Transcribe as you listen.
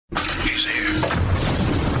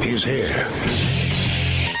is here.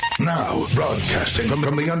 Now, broadcasting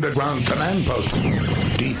from the underground command post,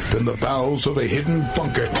 deep in the bowels of a hidden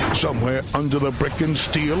bunker, somewhere under the brick and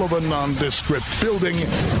steel of a nondescript building,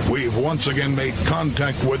 we've once again made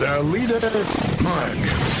contact with our leader, Mark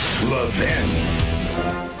Levin.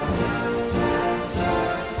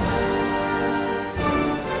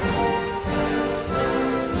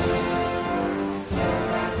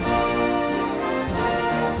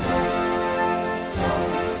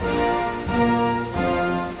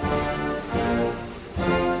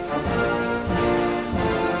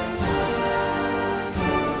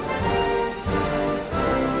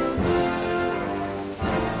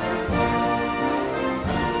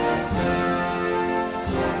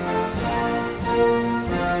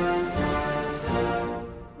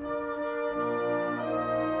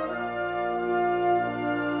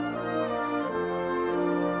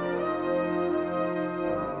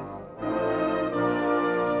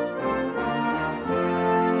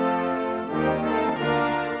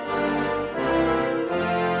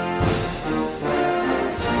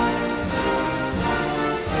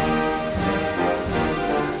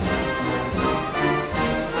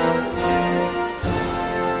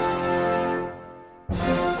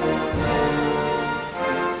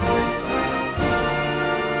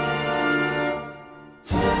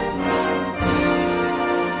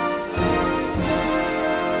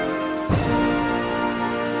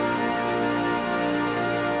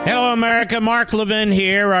 Hello, America. Mark Levin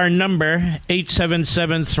here. Our number,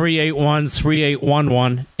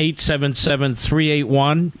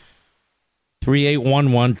 877-381-3811.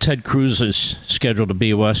 877-381-3811. Ted Cruz is scheduled to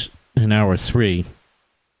be with us in hour 3. A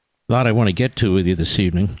lot I want to get to with you this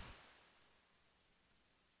evening.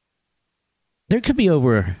 There could be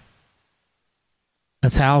over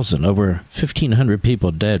 1,000, over 1,500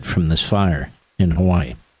 people dead from this fire in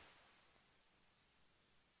Hawaii.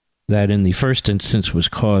 That in the first instance was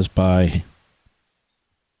caused by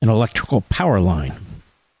an electrical power line.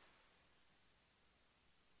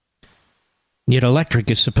 Yet electric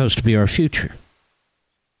is supposed to be our future.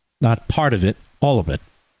 Not part of it, all of it.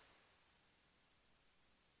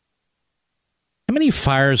 How many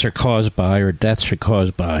fires are caused by, or deaths are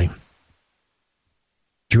caused by,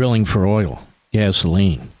 drilling for oil,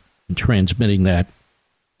 gasoline, and transmitting that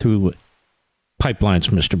through pipelines,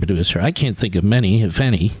 Mr. Producer? I can't think of many, if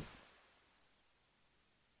any.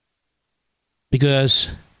 Because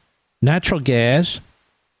natural gas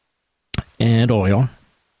and oil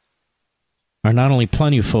are not only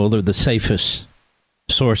plentiful, they're the safest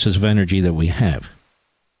sources of energy that we have.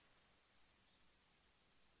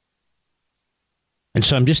 And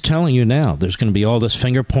so I'm just telling you now, there's going to be all this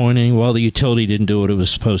finger pointing. Well, the utility didn't do what it was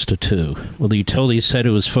supposed to do. Well, the utility said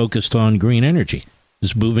it was focused on green energy.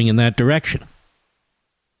 It's moving in that direction.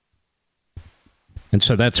 And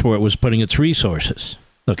so that's where it was putting its resources.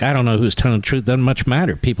 Look, I don't know who's telling the truth. Doesn't much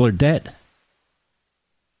matter. People are dead.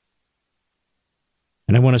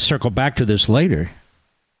 And I want to circle back to this later.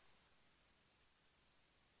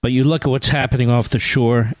 But you look at what's happening off the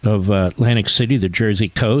shore of Atlantic City, the Jersey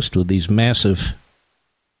coast, with these massive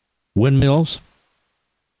windmills.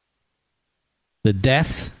 The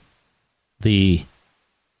death, the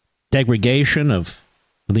degradation of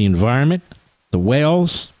the environment, the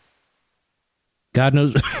whales. God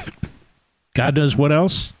knows... God knows what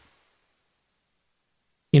else.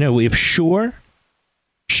 You know, we have sure,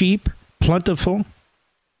 cheap, plentiful,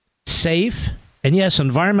 safe, and yes,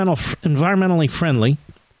 environmentally friendly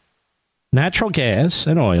natural gas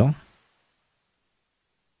and oil.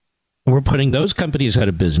 And we're putting those companies out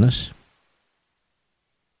of business.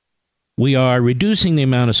 We are reducing the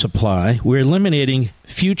amount of supply. We're eliminating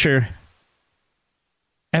future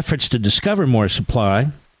efforts to discover more supply.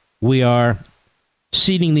 We are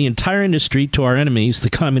ceding the entire industry to our enemies, the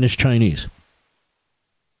communist Chinese.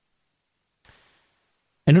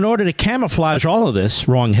 And in order to camouflage all of this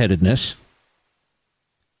wrong-headedness,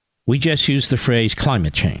 we just use the phrase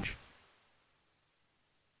climate change.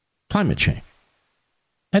 Climate change.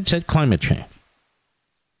 That's it, climate change.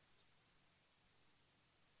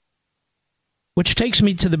 Which takes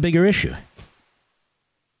me to the bigger issue.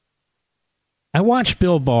 I watched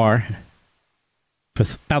Bill Barr for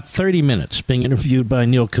about 30 minutes being interviewed by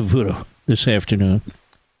Neil Cavuto this afternoon,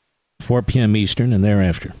 4 p.m. Eastern and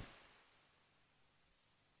thereafter.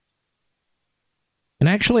 And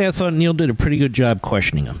actually, I thought Neil did a pretty good job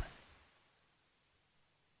questioning him.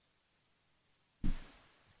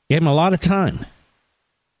 Gave him a lot of time.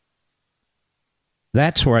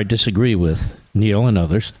 That's where I disagree with Neil and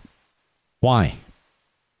others. Why?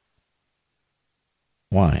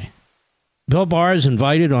 Why? Bill Barr is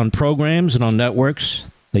invited on programs and on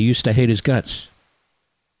networks. They used to hate his guts.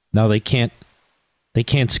 No, they can't. They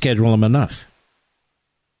can't schedule them enough.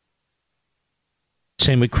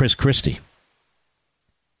 Same with Chris Christie.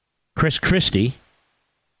 Chris Christie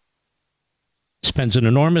spends an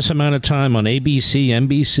enormous amount of time on ABC,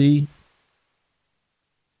 NBC,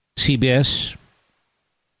 CBS,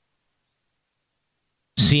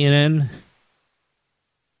 CNN.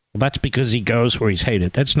 Well, that's because he goes where he's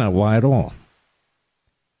hated. That's not why at all.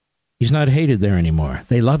 He's not hated there anymore.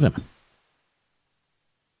 They love him.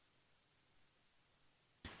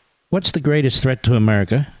 What's the greatest threat to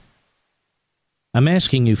America? I'm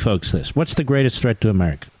asking you folks this. What's the greatest threat to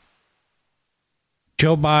America?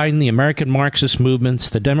 Joe Biden, the American Marxist movements,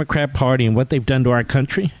 the Democrat Party, and what they've done to our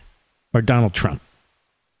country? Or Donald Trump?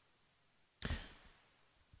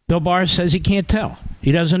 Bill Barr says he can't tell.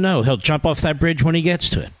 He doesn't know. He'll jump off that bridge when he gets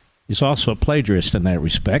to it. He's also a plagiarist in that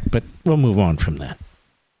respect, but we'll move on from that.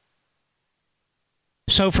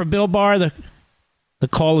 So for Bill Barr, the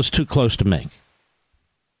call is too close to make.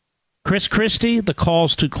 Chris Christie, the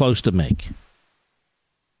call's too close to make.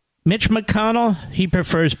 Mitch McConnell, he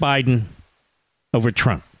prefers Biden over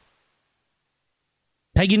Trump.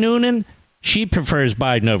 Peggy Noonan, she prefers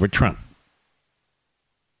Biden over Trump.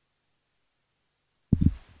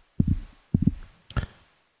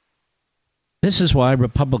 This is why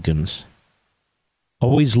Republicans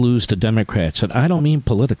always lose to Democrats, and I don't mean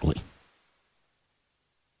politically.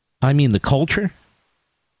 I mean the culture.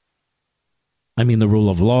 I mean the rule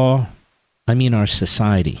of law. I mean our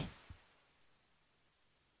society.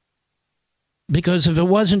 Because if it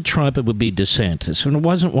wasn't Trump, it would be DeSantis. And it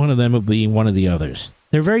wasn't one of them, it would be one of the others.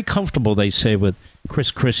 They're very comfortable, they say, with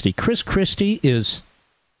Chris Christie. Chris Christie is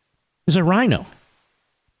a rhino.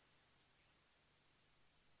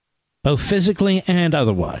 Both physically and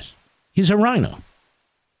otherwise. He's a rhino.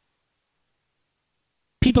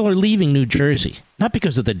 People are leaving New Jersey, not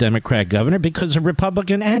because of the Democrat governor, because of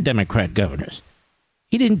Republican and Democrat governors.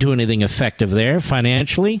 He didn't do anything effective there,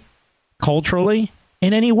 financially, culturally,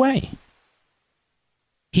 in any way.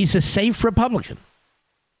 He's a safe Republican.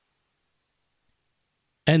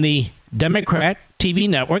 And the Democrat TV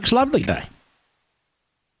networks love the guy.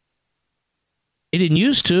 He didn't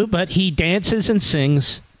used to, but he dances and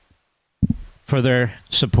sings for their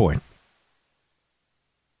support.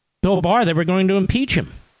 Bill Barr, they were going to impeach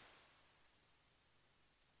him.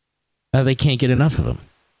 They can't get enough of him.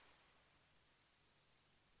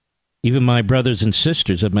 Even my brothers and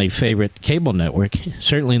sisters of my favorite cable network,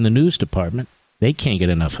 certainly in the news department, they can't get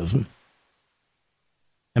enough of him.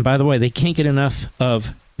 And by the way, they can't get enough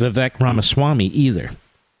of Vivek Ramaswamy either.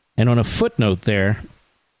 And on a footnote there,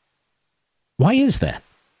 why is that?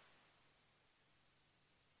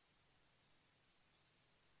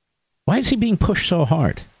 Why is he being pushed so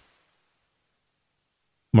hard?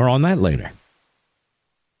 More on that later.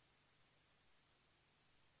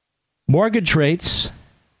 Mortgage rates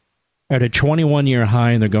are at a 21-year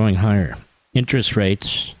high, and they're going higher. Interest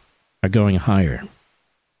rates are going higher.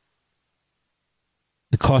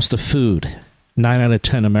 The cost of food, 9 out of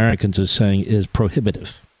 10 Americans are saying, is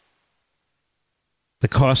prohibitive. The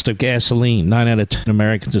cost of gasoline, 9 out of 10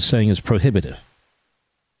 Americans are saying, is prohibitive.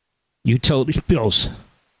 Utility bills,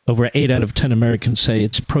 over 8 out of 10 Americans say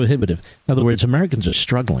it's prohibitive. In other words, Americans are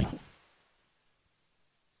struggling.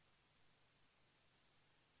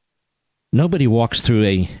 Nobody walks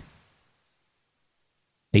through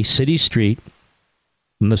a city street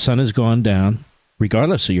when the sun has gone down,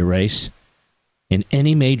 regardless of your race, in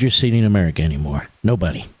any major city in America anymore.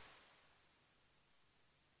 Nobody.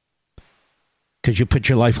 Because you put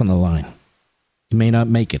your life on the line. You may not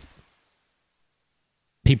make it.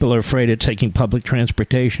 People are afraid of taking public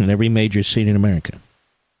transportation in every major city in America.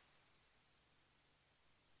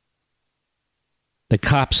 The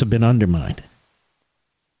cops have been undermined.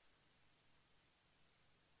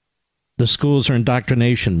 The schools are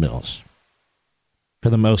indoctrination mills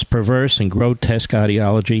for the most perverse and grotesque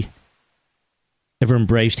ideology ever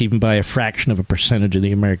embraced even by a fraction of a percentage of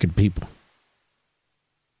the American people.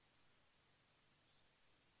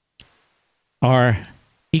 Our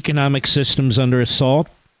economic system's under assault.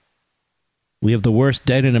 We have the worst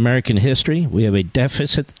debt in American history. We have a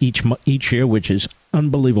deficit each year, which is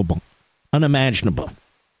unbelievable, unimaginable.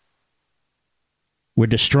 We're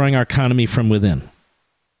destroying our economy from within.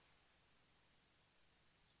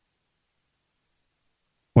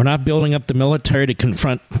 We're not building up the military to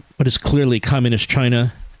confront what is clearly communist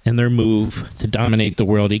China and their move to dominate the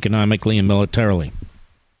world economically and militarily.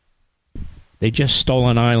 They just stole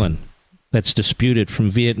an island that's disputed from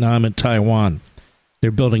Vietnam and Taiwan. They're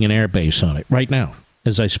building an air base on it right now,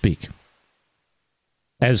 as I speak.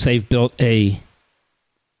 As they've built a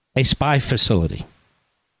spy facility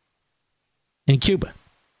in Cuba.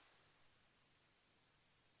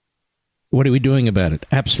 What are we doing about it?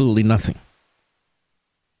 Absolutely nothing.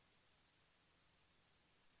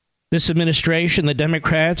 This administration, the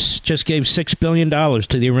Democrats, just gave $6 billion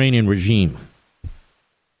to the Iranian regime,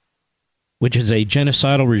 which is a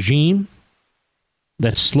genocidal regime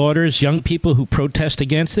that slaughters young people who protest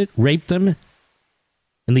against it, rape them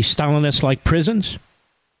in these Stalinist-like prisons,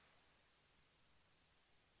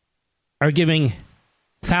 are giving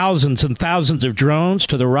thousands and thousands of drones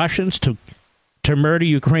to the Russians to murder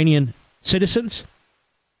Ukrainian citizens,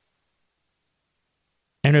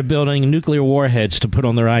 and are building nuclear warheads to put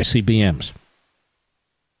on their ICBMs.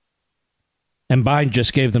 And Biden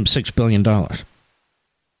just gave them $6 billion.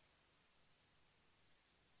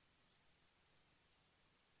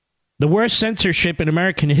 The worst censorship in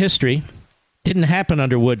American history didn't happen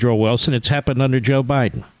under Woodrow Wilson. It's happened under Joe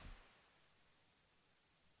Biden.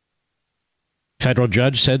 Federal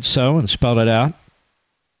judge said so and spelled it out,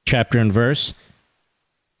 chapter and verse.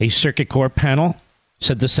 A circuit court panel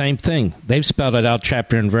said the same thing. They've spelled it out,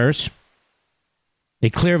 chapter and verse. A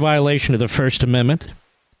clear violation of the First Amendment.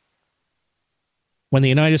 When the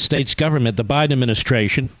United States government, the Biden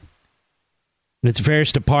administration, and its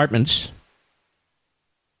various departments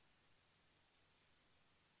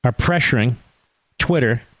are pressuring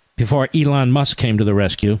Twitter, before Elon Musk came to the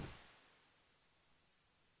rescue,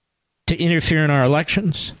 to interfere in our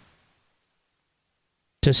elections,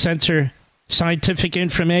 to censor scientific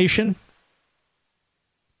information,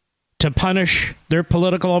 to punish their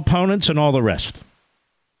political opponents, and all the rest.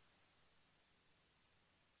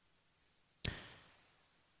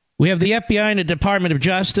 We have the FBI and the Department of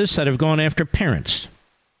Justice that have gone after parents.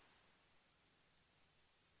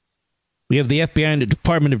 We have the FBI and the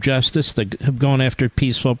Department of Justice that have gone after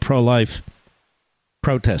peaceful pro-life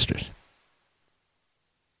protesters.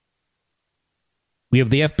 We have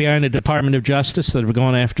the FBI and the Department of Justice that have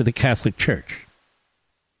gone after the Catholic Church.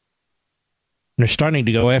 And they're starting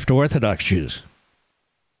to go after Orthodox Jews.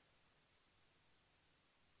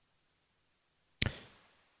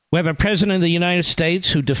 We have a president of the United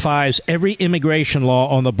States who defies every immigration law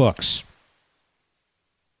on the books.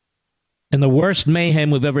 And the worst mayhem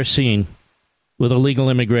we've ever seen with illegal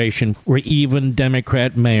immigration, where even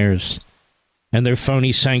Democrat mayors and their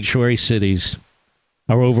phony sanctuary cities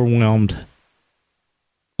are overwhelmed,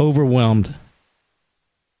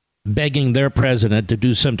 begging their president to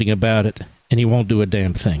do something about it, and he won't do a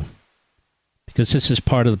damn thing. Because this is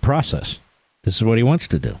part of the process. This is what he wants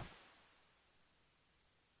to do.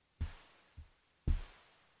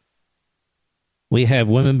 We have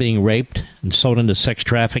women being raped and sold into sex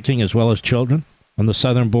trafficking, as well as children, on the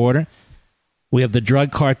southern border. We have the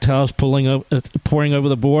drug cartels pouring over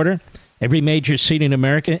the border. Every major city in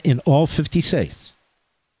America, in all 50 states,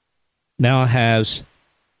 now has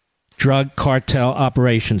drug cartel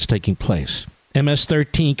operations taking place.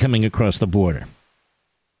 MS-13 coming across the border.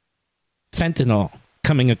 Fentanyl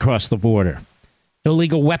coming across the border.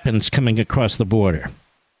 Illegal weapons coming across the border.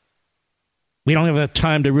 We don't have enough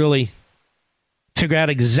time to really figure out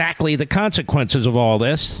exactly the consequences of all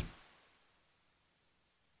this.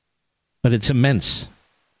 But it's immense.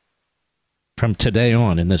 From today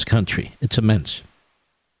on in this country, it's immense.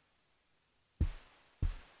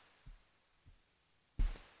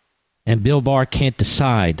 And Bill Barr can't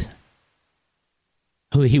decide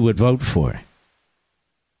who he would vote for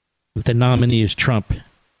if the nominee is Trump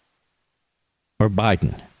or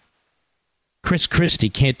Biden. Chris Christie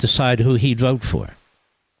can't decide who he'd vote for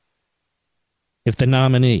if the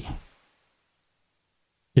nominee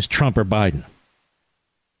is Trump or Biden.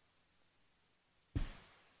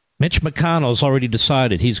 Mitch McConnell's already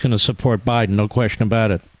decided he's going to support Biden, no question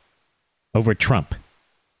about it, over Trump.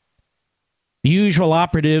 The usual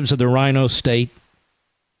operatives of the Rhino State,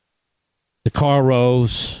 the Karl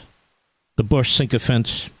Rove, the Bush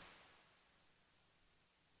sycophants,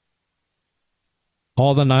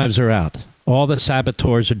 all the knives are out. All the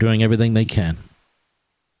saboteurs are doing everything they can.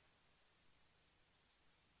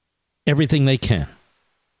 Everything they can.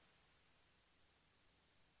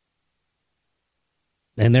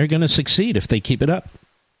 And they're going to succeed if they keep it up.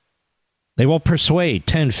 They will persuade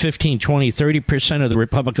 10, 15, 20, 30% of the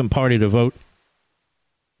Republican Party to vote,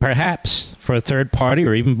 perhaps, for a third party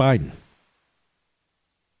or even Biden.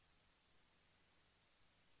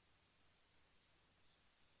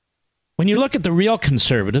 When you look at the real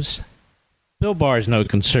conservatives, Bill Barr is no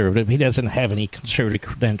conservative. He doesn't have any conservative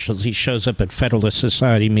credentials. He shows up at Federalist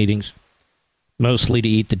Society meetings, mostly to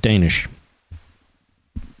eat the Danish.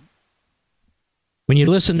 When you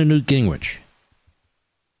listen to Newt Gingrich,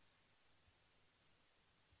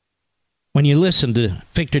 when you listen to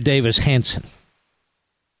Victor Davis Hanson,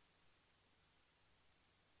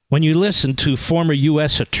 When you listen to former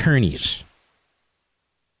U.S. attorneys,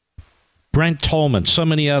 Brent Tolman, so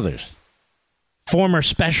many others, former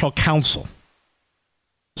special counsel,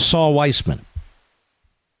 Saul Weissman,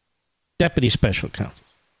 deputy special counsel.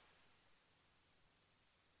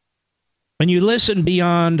 When you listen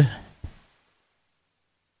beyond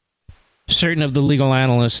certain of the legal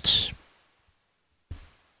analysts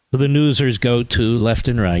who the newsers go to left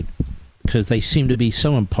and right because they seem to be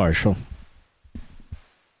so impartial,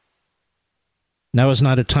 now is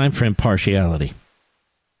not a time for impartiality.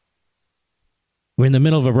 We're in the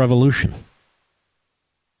middle of a revolution.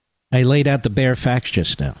 I laid out the bare facts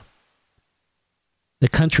just now. The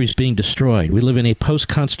country's being destroyed. We live in a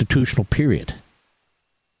post-constitutional period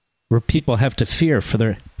where people have to fear for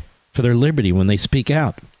their liberty when they speak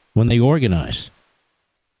out, when they organize,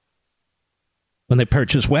 when they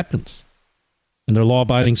purchase weapons, and they're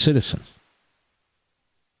law-abiding citizens.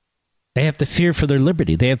 They have to fear for their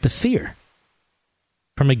liberty. They have to fear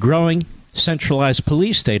from a growing centralized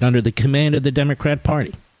police state under the command of the Democrat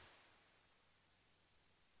Party.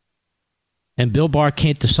 And Bill Barr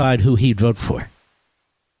can't decide who he'd vote for.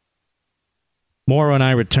 More when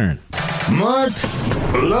I return. Mark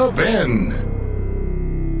Levin.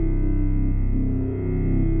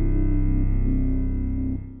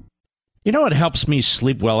 You know what helps me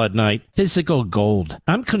sleep well at night? Physical gold.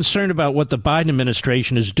 I'm concerned about what the Biden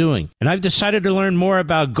administration is doing, and I've decided to learn more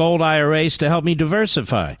about gold IRAs to help me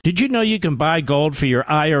diversify. Did you know you can buy gold for your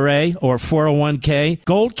IRA or 401k?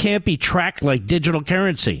 Gold can't be tracked like digital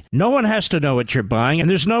currency. No one has to know what you're buying, and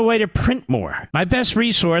there's no way to print more. My best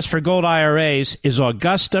resource for gold IRAs is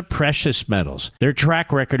Augusta Precious Metals. Their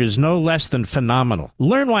track record is no less than phenomenal.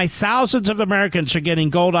 Learn why thousands of Americans are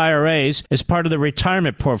getting gold IRAs as part of their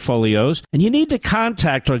retirement portfolios. And you need to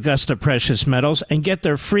contact Augusta Precious Metals and get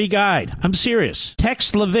their free guide. I'm serious.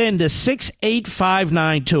 Text Levin to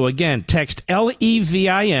 68592. Again, text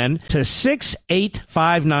LEVIN to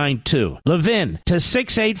 68592. Levin to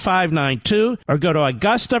 68592, or go to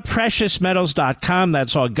AugustaPreciousMetals.com.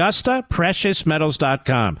 That's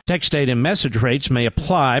AugustaPreciousMetals.com. Text date and message rates may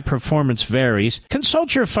apply. Performance varies.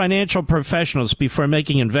 Consult your financial professionals before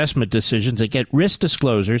making investment decisions and get risk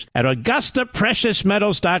disclosures at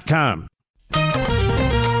AugustaPreciousMetals.com.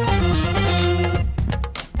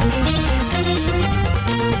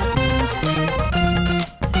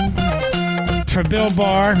 For Bill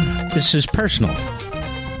Barr, this is personal.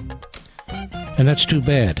 And that's too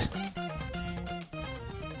bad.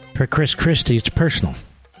 For Chris Christie, it's personal.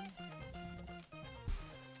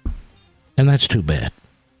 And that's too bad.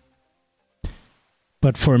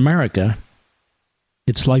 But for America,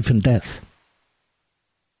 it's life and death.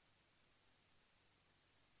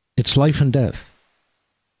 It's life and death.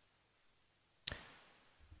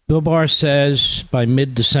 Bill Barr says by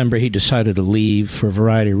mid-December he decided to leave for a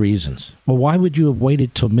variety of reasons. Well, why would you have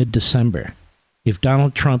waited till mid-December if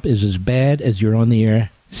Donald Trump is as bad as you're on the air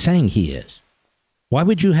saying he is? Why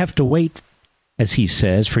would you have to wait, as he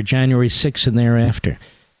says, for January 6th and thereafter?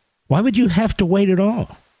 Why would you have to wait at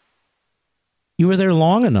all? You were there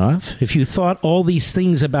long enough. If you thought all these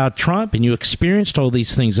things about Trump and you experienced all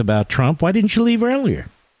these things about Trump, why didn't you leave earlier?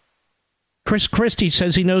 Chris Christie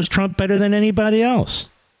says he knows Trump better than anybody else.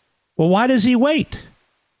 Well, why does he wait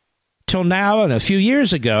till now and a few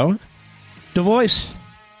years ago to voice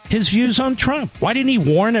his views on Trump? Why didn't he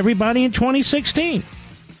warn everybody in 2016?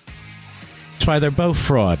 That's why they're both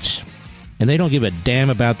frauds. And they don't give a damn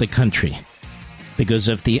about the country. Because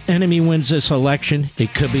if the enemy wins this election,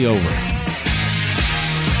 it could be over.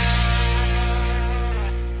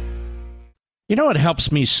 You know what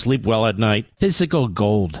helps me sleep well at night? Physical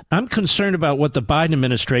gold. I'm concerned about what the Biden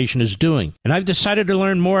administration is doing, and I've decided to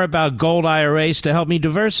learn more about gold IRAs to help me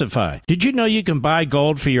diversify. Did you know you can buy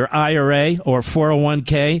gold for your IRA or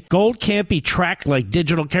 401k? Gold can't be tracked like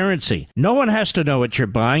digital currency. No one has to know what you're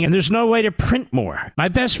buying, and there's no way to print more. My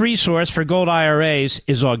best resource for gold IRAs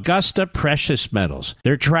is Augusta Precious Metals.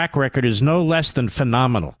 Their track record is no less than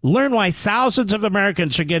phenomenal. Learn why thousands of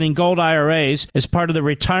Americans are getting gold IRAs as part of their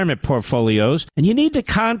retirement portfolios. And you need to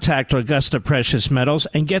contact Augusta Precious Metals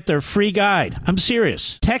and get their free guide. I'm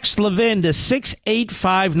serious. Text Levin to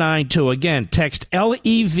 68592. Again, text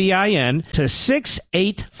LEVIN to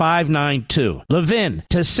 68592. Levin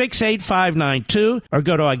to 68592, or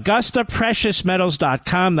go to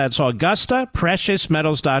AugustaPreciousMetals.com. That's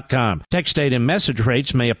AugustaPreciousMetals.com. Text date and message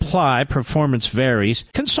rates may apply. Performance varies.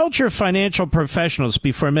 Consult your financial professionals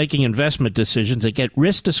before making investment decisions and get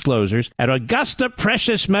risk disclosures at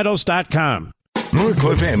AugustaPreciousMetals.com. Mark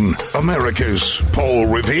Levin, America's Paul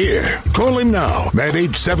Revere. Call him now at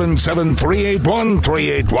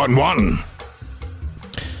 877-381-3811.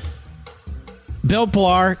 Bill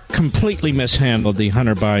Barr completely mishandled the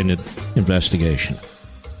Hunter Biden investigation.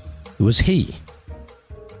 It was he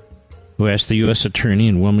who asked the U.S. Attorney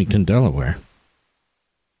in Wilmington, Delaware,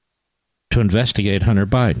 to investigate Hunter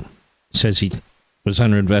Biden. Says he was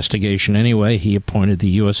under investigation anyway. He appointed the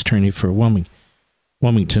U.S. Attorney for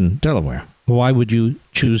Wilmington, Delaware. Why would you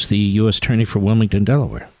choose the U.S. Attorney for Wilmington,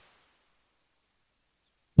 Delaware,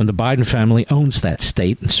 when the Biden family owns that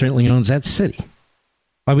state and certainly owns that city?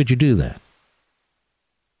 Why would you do that?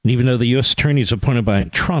 And even though the U.S. Attorney is appointed by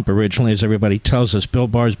Trump originally, as everybody tells us, Bill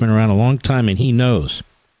Barr's been around a long time, and he knows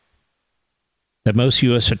that most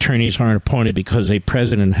U.S. attorneys aren't appointed because a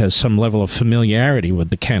president has some level of familiarity with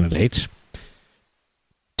the candidates.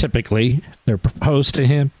 Typically, they're proposed to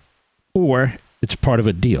him, or it's part of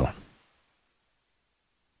a deal.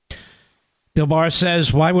 Bill Barr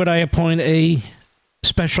says, why would I appoint a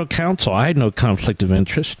special counsel? I had no conflict of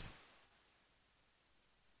interest.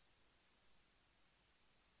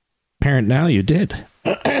 Apparent now you did.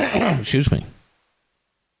 Excuse me.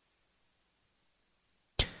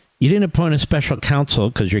 You didn't appoint a special counsel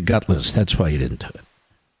because you're gutless. That's why you didn't do it.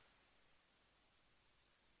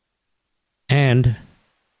 And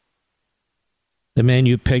the man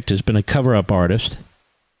you picked has been a cover-up artist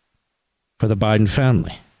for the Biden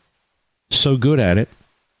family. So good at it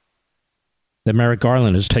that Merrick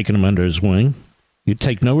Garland has taken him under his wing. You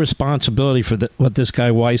take no responsibility for what this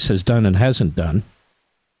guy Weiss has done and hasn't done.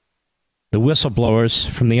 The whistleblowers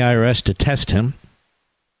from the IRS detest him.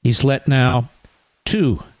 He's let now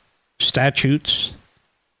 2 statutes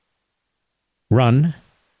run,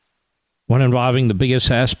 one involving the biggest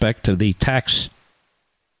aspect of the tax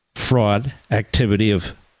fraud activity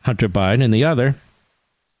of Hunter Biden, and the other,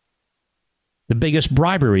 the biggest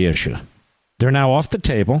bribery issue. They're now off the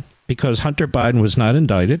table because Hunter Biden was not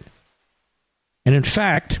indicted. And in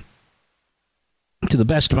fact, to the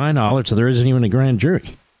best of my knowledge, there isn't even a grand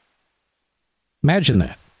jury. Imagine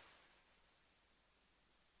that.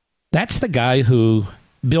 That's the guy who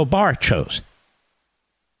Bill Barr chose.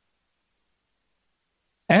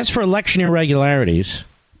 As for election irregularities,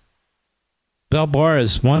 Bill Barr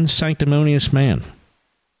is one sanctimonious man.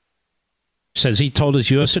 Says he told his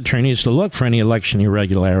U.S. attorneys to look for any election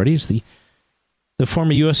irregularities. The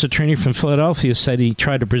former U.S. attorney from Philadelphia said he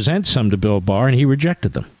tried to present some to Bill Barr and he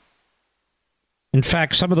rejected them. In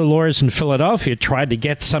fact, some of the lawyers in Philadelphia tried to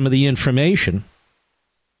get some of the information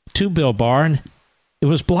to Bill Barr, and it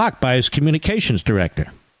was blocked by his communications director.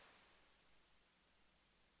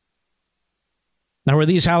 Now, were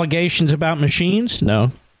these allegations about machines?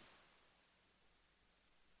 No.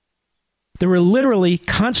 There were literally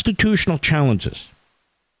constitutional challenges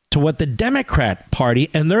to what the Democrat Party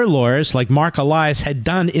and their lawyers, like Mark Elias, had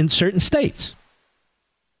done in certain states.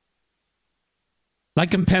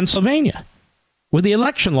 Like in Pennsylvania, where the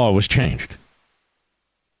election law was changed.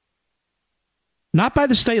 Not by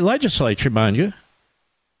the state legislature, mind you.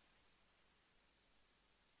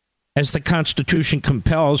 As the Constitution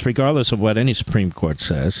compels, regardless of what any Supreme Court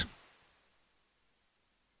says.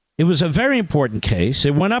 It was a very important case.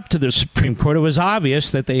 It went up to the Supreme Court. It was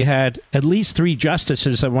obvious that they had at least 3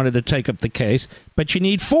 justices that wanted to take up the case, but you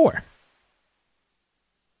need 4.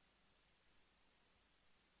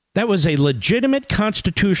 That was a legitimate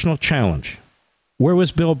constitutional challenge. Where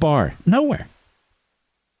was Bill Barr? Nowhere.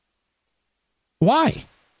 Why?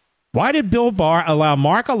 Why did Bill Barr allow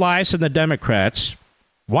Mark Elias and the Democrats,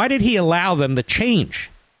 why did he allow them to change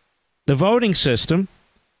the voting system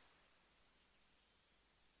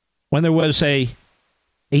when there was a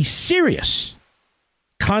serious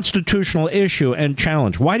constitutional issue and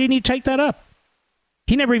challenge? Why didn't he take that up?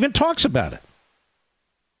 He never even talks about it.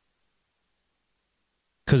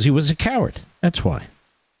 Because he was a coward. That's why.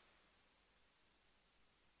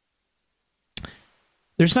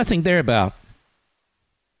 There's nothing there about,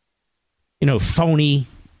 phony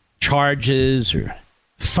charges or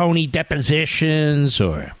phony depositions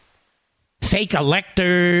or fake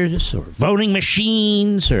electors or voting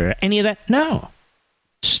machines or any of that. No.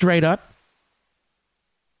 Straight up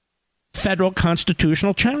federal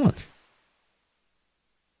constitutional challenge.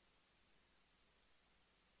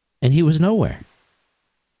 And he was nowhere.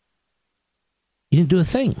 He didn't do a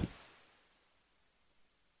thing.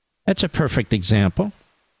 That's a perfect example.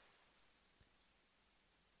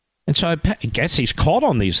 And so I guess he's called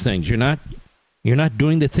on these things. You're not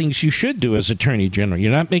doing the things you should do as Attorney General.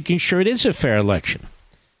 You're not making sure it is a fair election.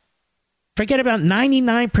 Forget about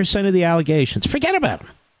 99% of the allegations. Forget about them.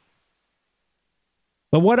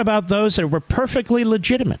 But what about those that were perfectly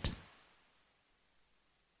legitimate?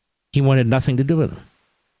 He wanted nothing to do with them.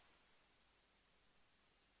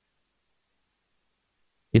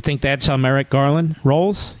 You think that's how Merrick Garland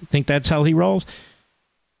rolls? You think that's how he rolls?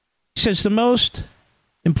 He says the most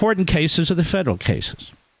important cases are the federal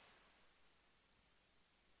cases.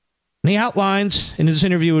 And he outlines in his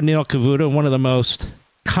interview with Neil Cavuto one of the most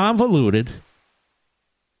convoluted,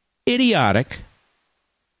 idiotic,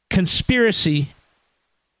 conspiracy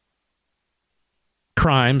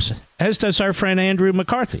crimes, as does our friend Andrew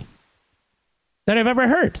McCarthy, that I've ever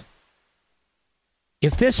heard.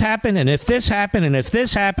 If this happened, and if this happened, and if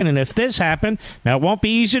this happened, and if this happened, now it won't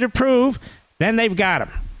be easy to prove, then they've got him.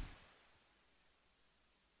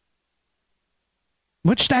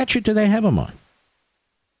 What statute do they have him on?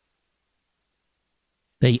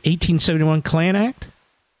 The 1871 Klan Act?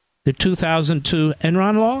 The 2002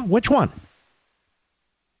 Enron law? Which one?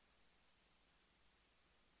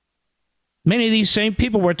 Many of these same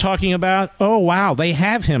people were talking about, oh, wow, they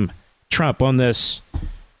have him, Trump, on this.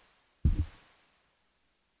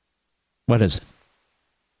 What is it?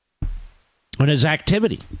 On his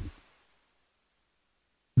activity.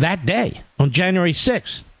 That day, on January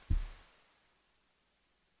 6th,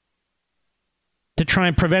 to try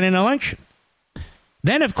and prevent an election.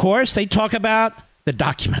 Then, of course, they talk about the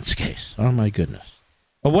documents case. Oh, my goodness.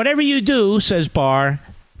 But whatever you do, says Barr,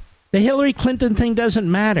 the Hillary Clinton thing doesn't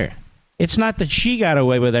matter. It's not that she got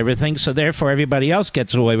away with everything, so therefore everybody else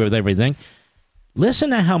gets away with everything.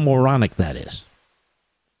 Listen to how moronic that is.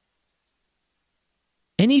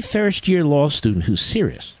 Any first-year law student who's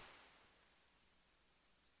serious,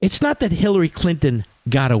 it's not that Hillary Clinton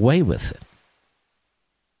got away with it.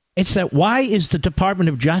 It's that why is the Department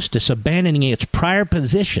of Justice abandoning its prior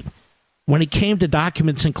position when it came to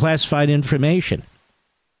documents and classified information?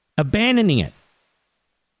 Abandoning it.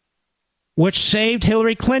 Which saved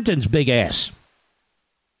Hillary Clinton's big ass.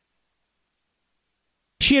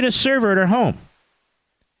 She had a server at her home.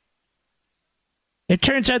 It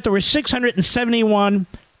turns out there were 671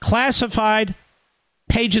 classified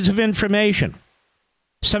pages of information,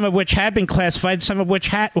 some of which had been classified, some of which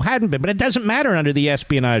hadn't been. But it doesn't matter under the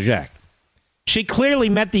Espionage Act. She clearly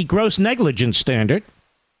met the gross negligence standard.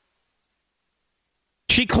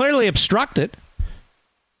 She clearly obstructed.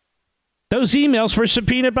 Those emails were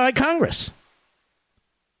subpoenaed by Congress.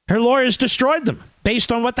 Her lawyers destroyed them based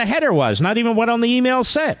on what the header was, not even what on the email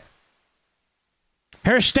said.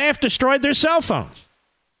 Her staff destroyed their cell phones.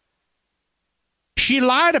 She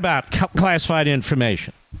lied about classified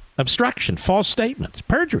information, obstruction, false statements,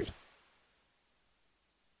 perjury.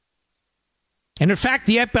 And in fact,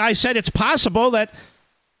 the FBI said it's possible that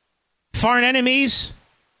foreign enemies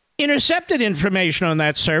intercepted information on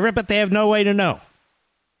that server, but they have no way to know.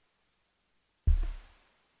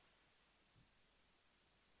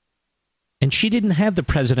 And she didn't have the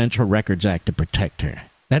Presidential Records Act to protect her.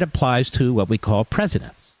 That applies to what we call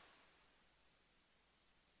presidents.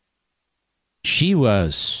 She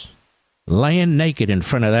was laying naked in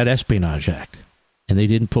front of that Espionage Act, and they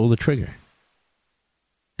didn't pull the trigger.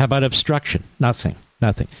 How about obstruction? Nothing.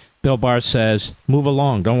 Bill Barr says, move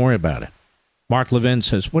along, don't worry about it. Mark Levin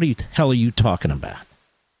says, what the hell are you talking about?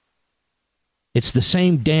 It's the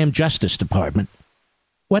same damn Justice Department.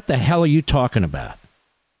 What the hell are you talking about?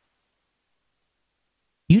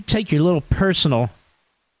 You take your little personal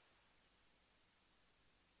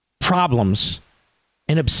problems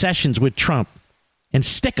and obsessions with Trump and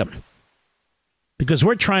stick them. Because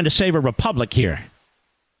we're trying to save a republic here.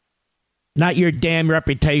 Not your damn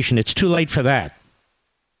reputation. It's too late for that.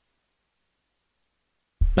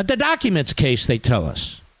 But the documents case, they tell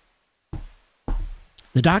us.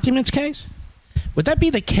 The documents case? Would that be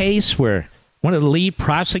the case where one of the lead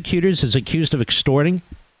prosecutors is accused of extorting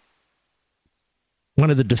one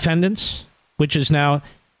of the defendants, which is now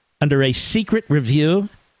under a secret review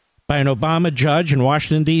by an Obama judge in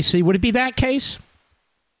Washington, D.C.? Would it be that case?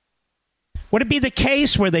 Would it be the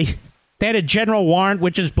case where they had a general warrant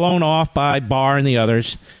which is blown off by Barr and the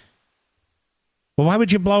others? Well, why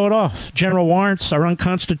would you blow it off? General warrants are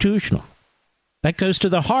unconstitutional. That goes to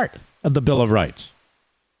the heart of the Bill of Rights.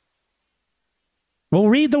 Well,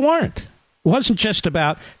 read the warrant. It wasn't just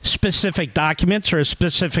about specific documents or a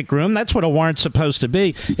specific room. That's what a warrant's supposed to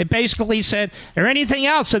be. It basically said, or anything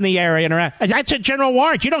else in the area and around. That's a general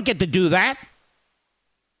warrant. You don't get to do that.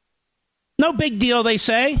 No big deal, they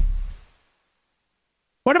say.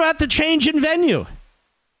 What about the change in venue?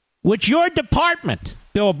 Which your department,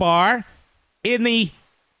 Bill Barr, in the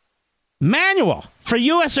manual for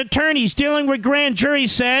U.S. attorneys dealing with grand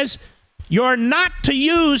juries says you're not to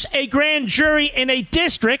use a grand jury in a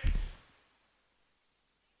district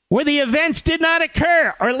where the events did not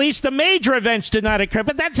occur, or at least the major events did not occur.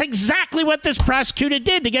 But that's exactly what this prosecutor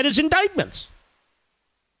did to get his indictments.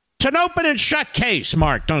 It's an open and shut case,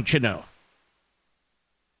 Mark, don't you know?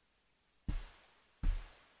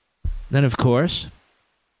 then, of course,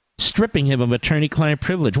 stripping him of attorney-client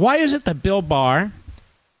privilege. Why is it that Bill Barr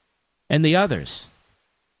and the others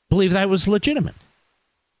believe that was legitimate?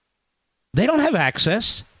 They don't have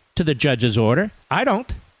access to the judge's order. I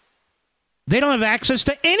don't. They don't have access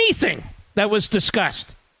to anything that was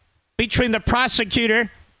discussed between the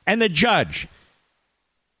prosecutor and the judge.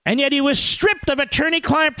 And yet he was stripped of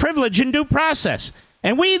attorney-client privilege in due process.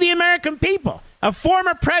 And we, the American people, a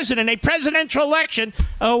former president, a presidential election,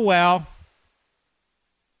 oh, well,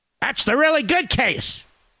 that's the really good case.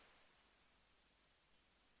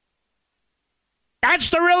 That's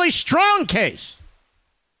the really strong case.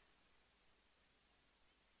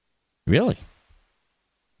 Really?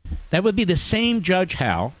 That would be the same Judge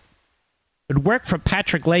Howe who worked for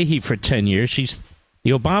Patrick Leahy for 10 years. She's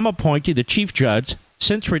the Obama appointee, the chief judge,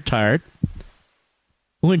 since retired,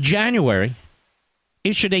 who in January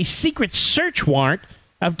issued a secret search warrant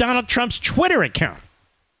of Donald Trump's Twitter account.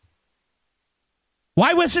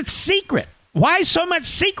 Why was it secret? Why so much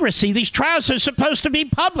secrecy? These trials are supposed to be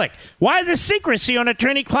public. Why the secrecy on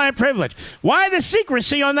attorney-client privilege? Why the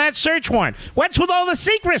secrecy on that search warrant? What's with all the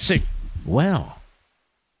secrecy? Well,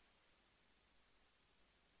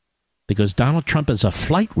 because Donald Trump is a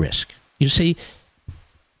flight risk. You see,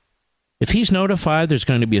 if he's notified there's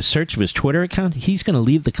going to be a search of his Twitter account, he's going to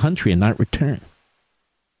leave the country and not return.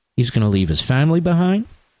 He's going to leave his family behind.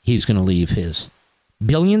 He's going to leave his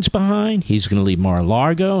billions behind. He's going to leave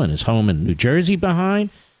Mar-a-Lago and his home in New Jersey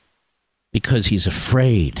behind because he's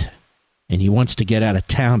afraid and he wants to get out of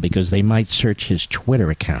town because they might search his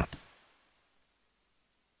Twitter account.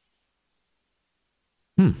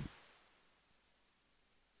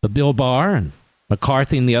 But Bill Barr and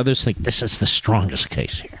McCarthy and the others think this is the strongest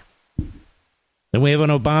case here. Then we have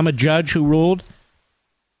an Obama judge who ruled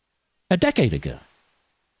a decade ago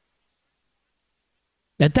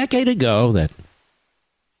that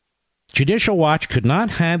Judicial Watch could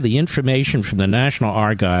not have the information from the National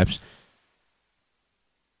Archives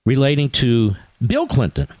relating to Bill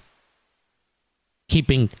Clinton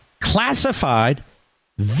keeping classified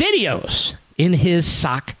videos in his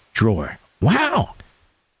sock drawer. Wow.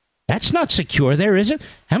 That's not secure there, is it?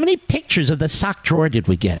 How many pictures of the sock drawer did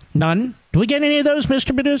we get? None. Do we get any of those,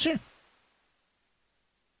 Mr. Producer?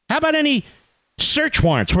 How about any search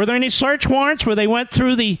warrants? Were there any search warrants where they went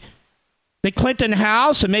through the Clinton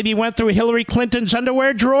house and maybe went through Hillary Clinton's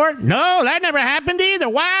underwear drawer? No, that never happened either.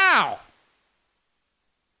 Wow.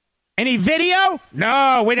 Any video?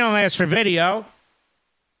 No, we don't ask for video.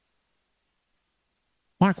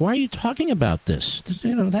 Mark, why are you talking about this?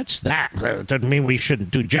 You know, that doesn't mean we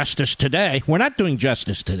shouldn't do justice today. We're not doing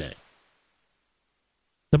justice today.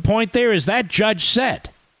 The point there is that judge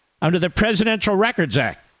said, under the Presidential Records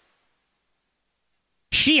Act,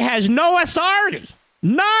 she has no authority,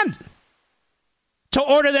 none, to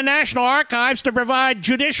order the National Archives to provide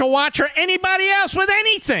Judicial Watch or anybody else with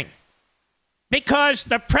anything. Because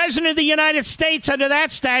the President of the United States, under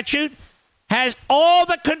that statute, has all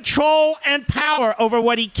the control and power over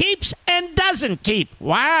what he keeps and doesn't keep.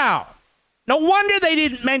 Wow. No wonder they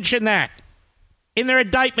didn't mention that in their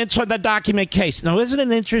indictments on the document case. Now, isn't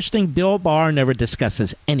it interesting? Bill Barr never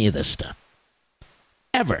discusses any of this stuff.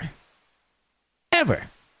 Ever. Ever.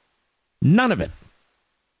 None of it.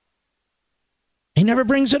 He never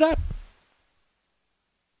brings it up.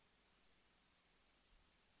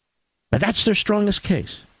 But that's their strongest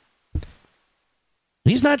case.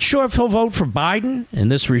 He's not sure if he'll vote for Biden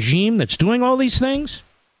and this regime that's doing all these things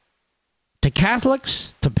to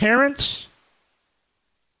Catholics, to parents,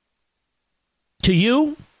 to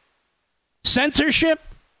you, censorship,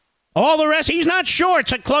 all the rest. He's not sure.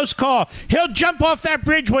 It's a close call. He'll jump off that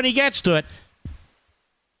bridge when he gets to it.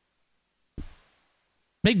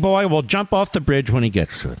 Big boy will jump off the bridge when he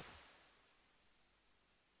gets to it.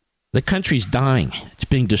 The country's dying. It's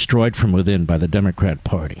being destroyed from within by the Democrat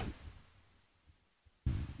Party,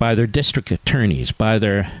 by their district attorneys, by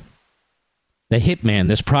the hitman,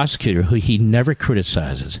 this prosecutor, who he never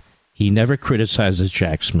criticizes. He never criticizes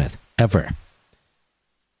Jack Smith, ever.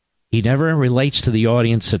 He never relates to the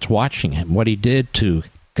audience that's watching him what he did to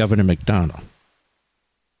Governor McDonnell,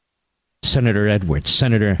 Senator Edwards,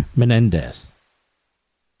 Senator Menendez,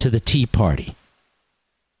 to the Tea Party.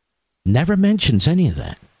 Never mentions any of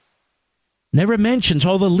that. Never mentions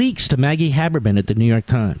all the leaks to Maggie Haberman at the New York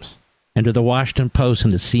Times and to the Washington Post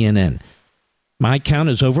and to CNN. My count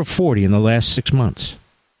is over 40 in the last 6 months.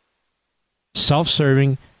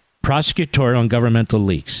 Self-serving, prosecutorial, and governmental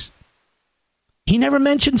leaks. He never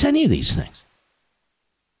mentions any of these things.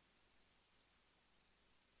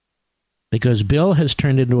 Because Bill has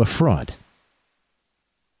turned into a fraud,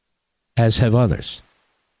 as have others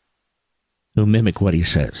who mimic what he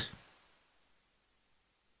says.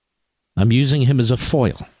 I'm using him as a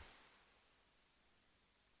foil.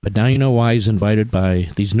 But now you know why he's invited by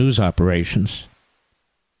these news operations,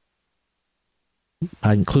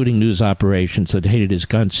 including news operations that hated his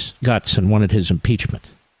guts and wanted his impeachment.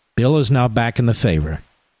 Bill is now back in the favor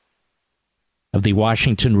of the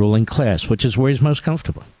Washington ruling class, which is where he's most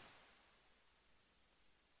comfortable.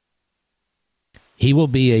 He will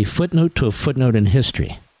be a footnote to a footnote in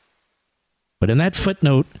history. But in that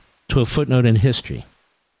footnote to a footnote in history,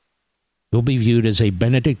 he'll be viewed as a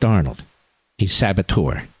Benedict Arnold, a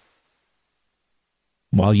saboteur,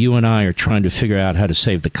 while you and I are trying to figure out how to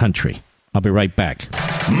save the country. I'll be right back.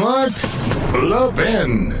 Mark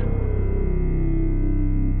Levin.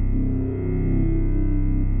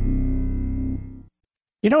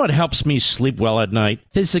 You know what helps me sleep well at night?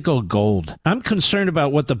 Physical gold. I'm concerned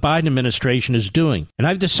about what the Biden administration is doing, and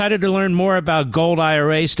I've decided to learn more about gold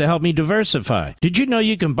IRAs to help me diversify. Did you know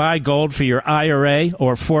you can buy gold for your IRA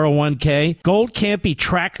or 401k? Gold can't be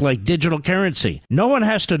tracked like digital currency. No one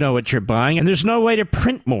has to know what you're buying, and there's no way to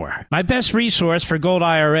print more. My best resource for gold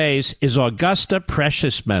IRAs is Augusta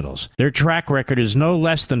Precious Metals. Their track record is no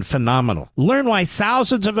less than phenomenal. Learn why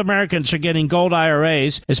thousands of Americans are getting gold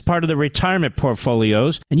IRAs as part of their retirement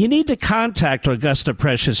portfolios. And you need to contact Augusta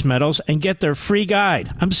Precious Metals and get their free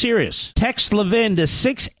guide. I'm serious. Text Levin to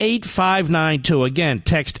 68592. Again,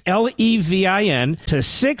 text LEVIN to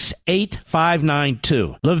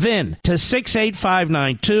 68592. Levin to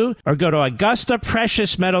 68592, or go to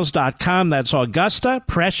AugustaPreciousMetals.com. That's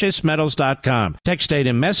AugustaPreciousMetals.com. Text date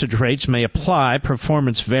and message rates may apply.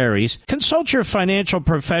 Performance varies. Consult your financial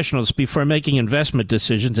professionals before making investment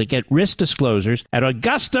decisions and get risk disclosures at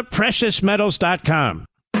AugustaPreciousMetals.com.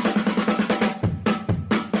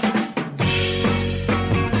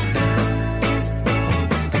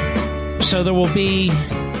 So there will be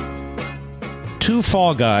two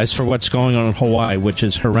fall guys for what's going on in Hawaii, which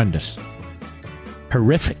is horrendous.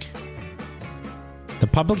 Horrific. The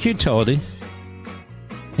public utility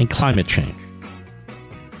and climate change.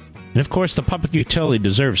 And of course, the public utility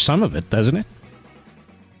deserves some of it, doesn't it?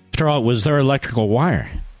 After all, it was their electrical wire.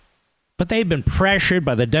 But they've been pressured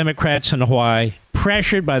by the Democrats in Hawaii,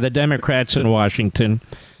 pressured by the Democrats in Washington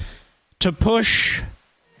to push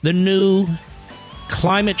the new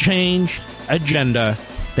climate change agenda.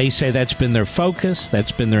 They say that's been their focus,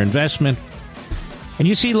 that's been their investment. And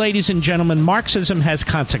you see, ladies and gentlemen, Marxism has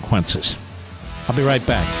consequences. I'll be right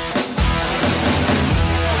back.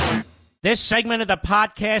 This segment of the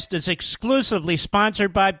podcast is exclusively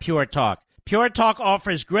sponsored by Pure Talk. Pure Talk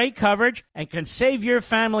offers great coverage and can save your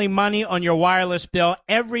family money on your wireless bill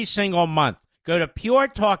every single month. Go to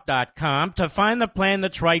puretalk.com to find the plan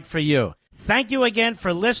that's right for you. Thank you again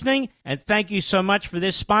for listening, and thank you so much for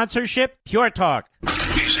this sponsorship, Pure Talk.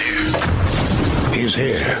 He's here. He's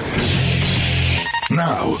here.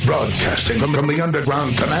 Now, broadcasting from the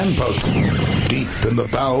underground command post, deep in the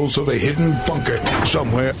bowels of a hidden bunker,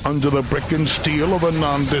 somewhere under the brick and steel of a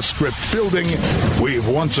nondescript building, we've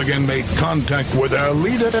once again made contact with our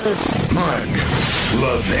leader, Mark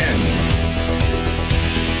Levin.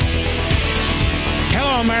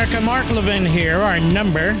 Hello, America. Mark Levin here. Our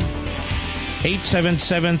number,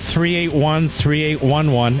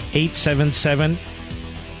 877-381-3811,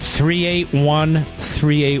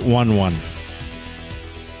 877-381-3811.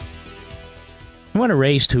 I want to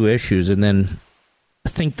raise two issues and then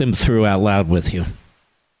think them through out loud with you.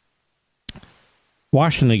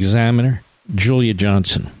 Washington Examiner, Julia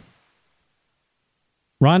Johnson.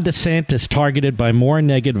 Ron DeSantis targeted by more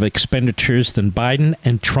negative expenditures than Biden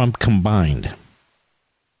and Trump combined.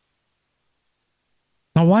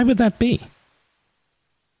 Now, why would that be?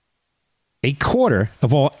 A quarter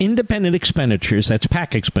of all independent expenditures, that's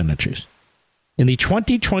PAC expenditures, in the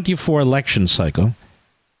 2024 election cycle,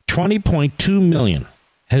 $20.2 million,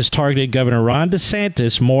 has targeted Governor Ron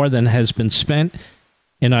DeSantis more than has been spent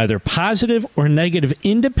in either positive or negative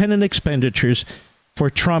independent expenditures for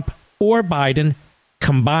Trump or Biden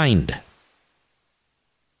combined.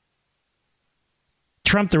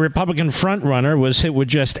 Trump, the Republican frontrunner, was hit with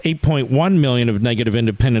just $8.1 million of negative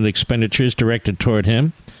independent expenditures directed toward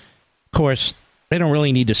him. Of course, they don't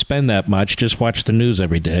really need to spend that much. Just watch the news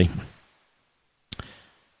every day.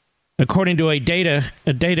 According to a data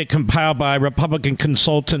compiled by Republican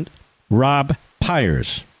consultant Rob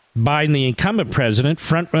Pyers, Biden, the incumbent president,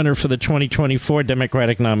 frontrunner for the 2024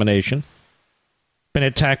 Democratic nomination, been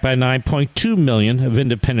attacked by $9.2 million of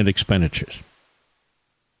independent expenditures.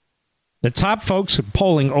 The top folks at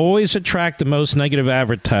polling always attract the most negative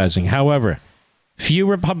advertising. However, few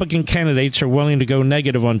Republican candidates are willing to go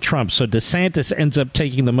negative on Trump, so DeSantis ends up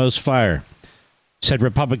taking the most fire, said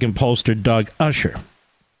Republican pollster Doug Usher.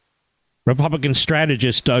 Republican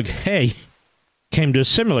strategist Doug Hay came to a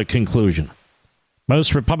similar conclusion.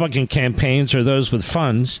 Most Republican campaigns, or those with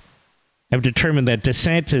funds, have determined that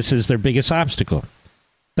DeSantis is their biggest obstacle.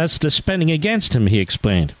 That's the spending against him, he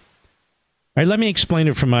explained. All right, let me explain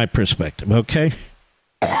it from my perspective, okay?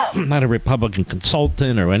 I'm not a Republican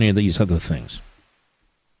consultant or any of these other things.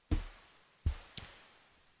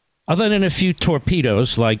 Other than a few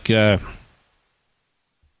torpedoes like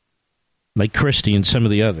Christie and some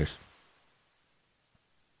of the others,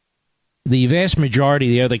 the vast majority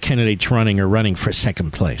of the other candidates running are running for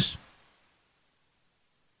second place.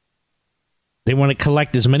 They want to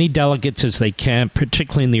collect as many delegates as they can,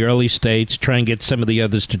 particularly in the early states, try and get some of the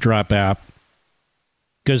others to drop out,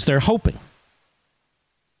 because they're hoping.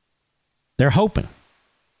 They're hoping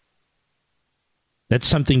that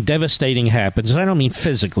something devastating happens. And I don't mean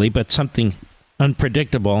physically, but something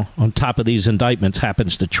unpredictable on top of these indictments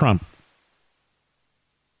happens to Trump.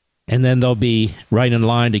 And then they'll be right in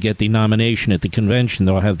line to get the nomination at the convention.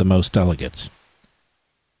 They'll have the most delegates.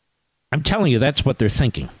 I'm telling you, that's what they're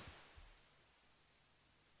thinking.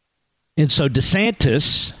 And so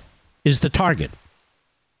DeSantis is the target.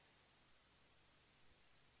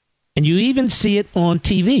 And you even see it on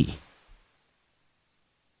TV.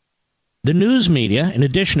 The news media, in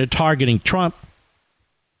addition to targeting Trump,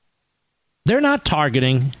 they're not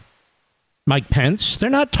targeting Mike Pence. They're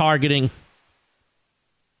not targeting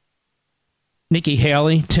Nikki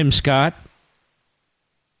Haley, Tim Scott.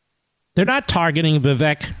 They're not targeting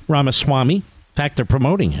Vivek Ramaswamy. In fact, they're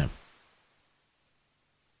promoting him.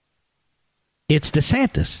 It's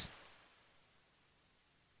DeSantis.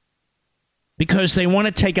 Because they want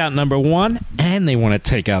to take out number one and they want to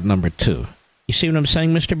take out number two. You see what I'm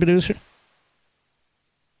saying, Mr. Producer?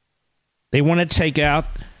 They want to take out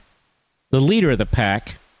the leader of the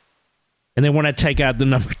pack and they want to take out the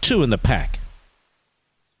number two in the pack.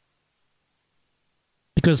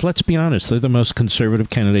 Because let's be honest, they're the most conservative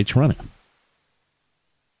candidates running.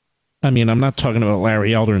 I mean, I'm not talking about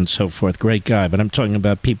Larry Elder and so forth, great guy, but I'm talking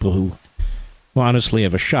about people who honestly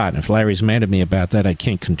have a shot. And if Larry's mad at me about that, I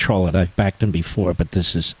can't control it. I've backed him before, but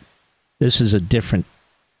this is a different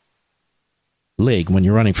league when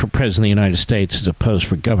you're running for president of the United States as opposed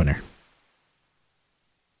for governor.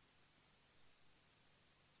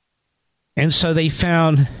 And so they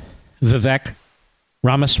found Vivek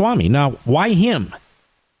Ramaswamy. Now, why him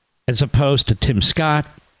as opposed to Tim Scott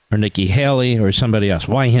or Nikki Haley or somebody else?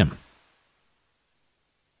 Why him?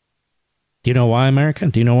 Do you know why, America?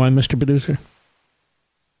 Do you know why, Mr. Producer?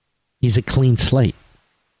 He's a clean slate.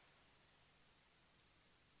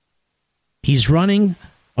 He's running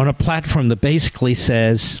on a platform that basically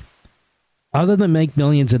says, other than make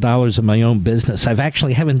millions of dollars in my own business, I've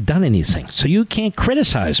actually haven't done anything. So you can't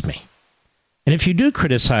criticize me. And if you do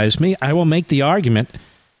criticize me, I will make the argument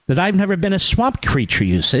that I've never been a swamp creature,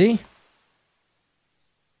 you see.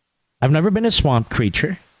 I've never been a swamp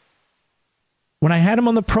creature. When I had him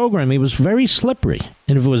on the program, he was very slippery.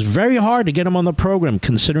 And it was very hard to get him on the program,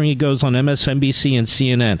 considering he goes on MSNBC and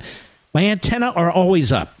CNN. My antenna are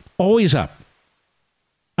always up. Always up.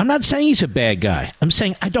 I'm not saying he's a bad guy. I'm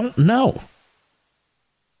saying I don't know.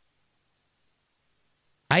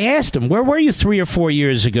 I asked him, where were you 3 or 4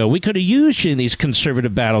 years ago? We could have used you in these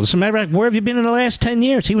conservative battles. As a matter of fact, where have you been in the last 10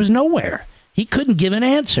 years? He was nowhere. He couldn't give an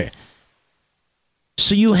answer.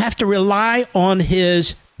 So you have to rely on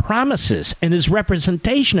his promises and his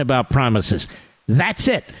representation about promises. That's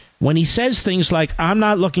it. When he says things like, I'm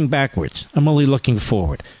not looking backwards, I'm only looking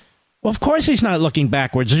forward. Well, of course he's not looking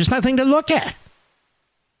backwards. There's nothing to look at.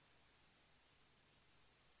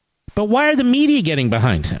 But why are the media getting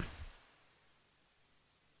behind him?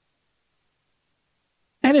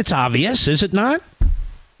 And it's obvious, is it not?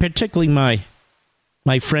 Particularly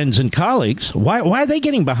my friends and colleagues. Why are they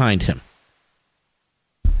getting behind him?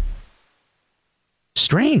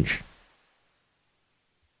 Strange.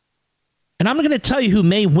 And I'm going to tell you who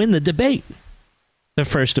may win the debate. The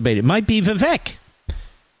first debate. It might be Vivek.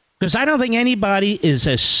 Because I don't think anybody is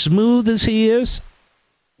as smooth as he is,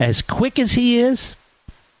 as quick as he is.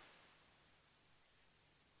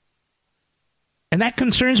 And that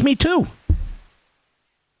concerns me too.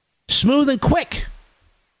 Smooth and quick.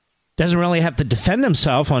 Doesn't really have to defend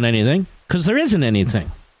himself on anything, because there isn't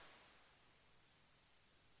anything.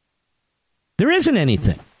 There isn't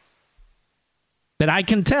anything that I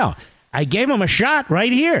can tell. I gave him a shot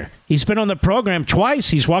right here. He's been on the program twice.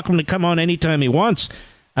 He's welcome to come on anytime he wants.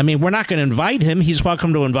 I mean, we're not going to invite him. He's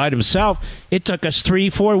welcome to invite himself. It took us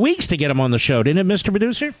 3-4 weeks to get him on the show, didn't it, Mr.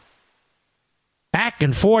 Producer? Back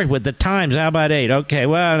and forth with the times. How about 8? Okay,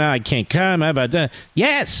 well, no, I can't come. How about that?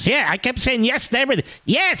 Yes, yeah. I kept saying yes to everything.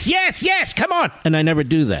 Yes, yes, yes. Come on. And I never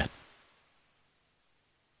do that.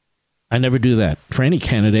 I never do that for any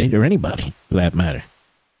candidate or anybody, for that matter.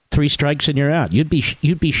 3 strikes and you're out. You'd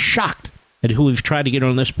be shocked at who we've tried to get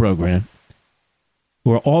on this program,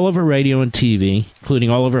 who are all over radio and TV, including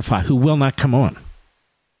all over Fox, who will not come on.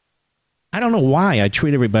 I don't know why I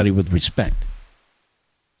treat everybody with respect.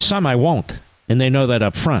 Some I won't, and they know that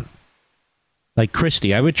up front. Like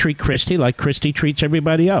Christie. I would treat Christie like Christie treats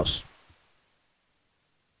everybody else.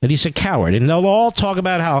 And he's a coward. And they'll all talk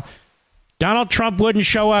about how Donald Trump wouldn't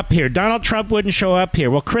show up here. Donald Trump wouldn't show up here.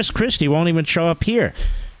 Well, Chris Christie won't even show up here.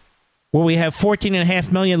 Well, we have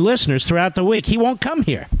 14.5 million listeners throughout the week. He won't come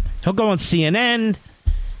here. He'll go on CNN.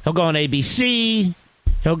 He'll go on ABC.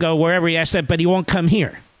 He'll go wherever he has to, but he won't come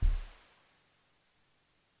here.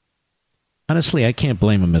 Honestly, I can't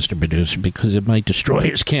blame him, Mr. Producer, because it might destroy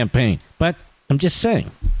his campaign. But I'm just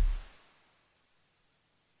saying.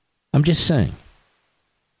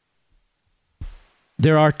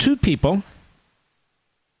 There are 2 people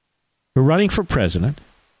who are running for president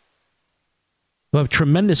who have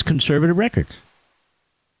tremendous conservative records.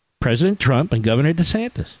 President Trump and Governor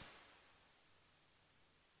DeSantis.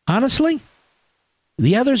 Honestly,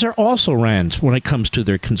 the others are also rans when it comes to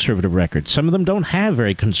their conservative records. Some of them don't have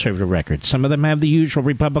very conservative records. Some of them have the usual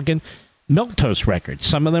Republican milquetoast records.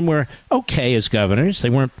 Some of them were okay as governors. They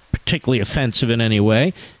weren't particularly offensive in any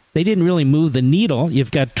way. They didn't really move the needle.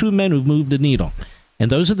 You've got 2 men who've moved the needle. And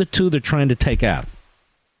those are the 2 they're trying to take out.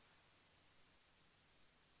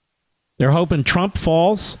 They're hoping Trump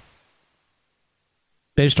falls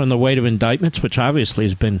based on the weight of indictments, which obviously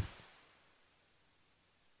has been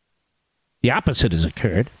the opposite has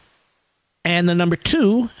occurred. And the number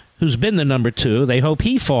 2, who's been the number 2, they hope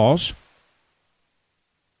he falls.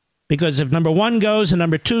 Because if number 1 goes and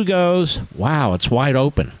number 2 goes, wow, it's wide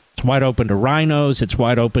open. It's wide open to rhinos. It's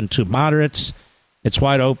wide open to moderates. It's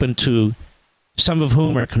wide open to some of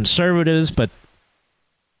whom are conservatives, but,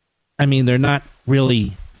 I mean, they're not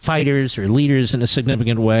really fighters or leaders in a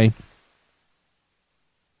significant way.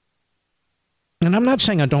 And I'm not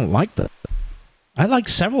saying I don't like them. I like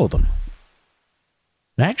several of them.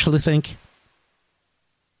 I actually think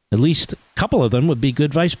at least a couple of them would be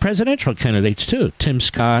good vice presidential candidates, too. Tim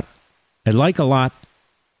Scott, I like a lot.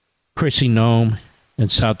 Chrissy Noem in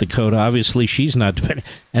South Dakota. Obviously, she's not dependent.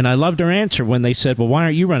 And I loved her answer when they said, well, why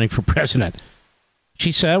aren't you running for president?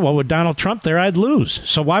 She said, well, with Donald Trump there, I'd lose.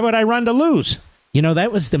 So why would I run to lose? You know,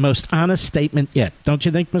 that was the most honest statement yet. Don't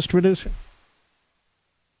you think, Mr. Producer?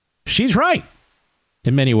 She's right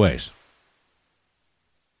in many ways.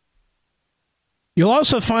 You'll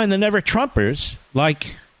also find the never-Trumpers,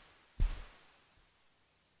 like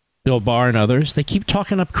Bill Barr and others, they keep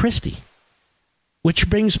talking up Christie. Which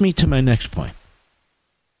brings me to my next point.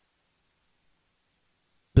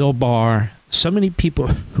 Bill Barr, so many people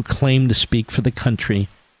who claim to speak for the country,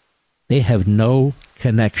 they have no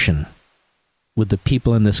connection with the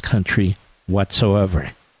people in this country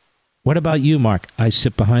whatsoever. What about you, Mark? I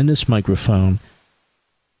sit behind this microphone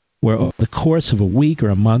where over the course of a week or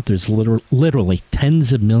a month, there's literally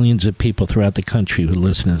tens of millions of people throughout the country who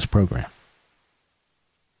listen to this program.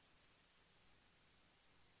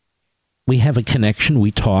 We have a connection.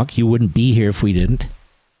 We talk. You wouldn't be here if we didn't.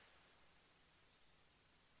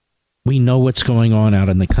 We know what's going on out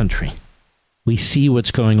in the country. We see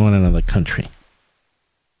what's going on in the country.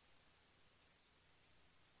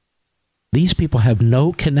 These people have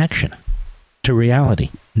no connection to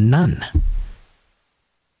reality. None.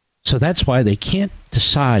 So that's why they can't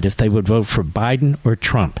decide if they would vote for Biden or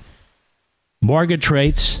Trump. Mortgage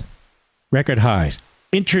rates, record highs.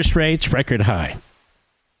 Interest rates, record high.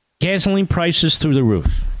 Gasoline prices through the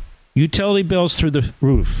roof. Utility bills through the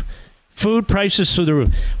roof. Food prices through the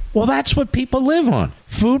roof. Well, that's what people live on.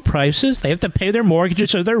 Food prices. They have to pay their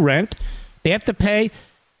mortgages or their rent. They have to pay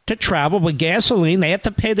to travel with gasoline. They have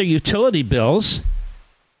to pay their utility bills.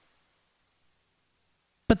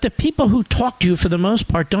 But the people who talk to you, for the most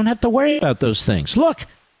part, don't have to worry about those things. Look,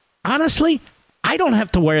 honestly, I don't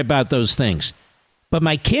have to worry about those things. But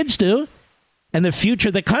my kids do. And the future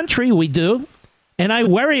of the country, we do. And I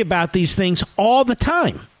worry about these things all the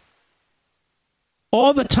time.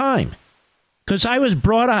 All the time. Because I was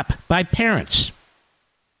brought up by parents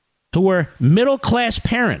who were middle-class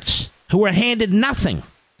parents who were handed nothing.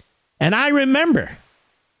 And I remember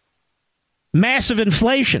massive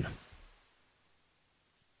inflation.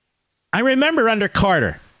 I remember under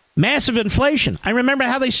Carter, massive inflation. I remember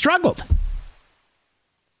how they struggled.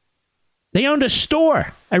 They owned a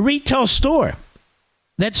store, a retail store,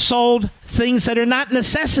 that sold things that are not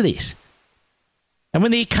necessities. And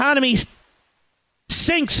when the economy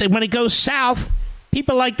sinks and when it goes south,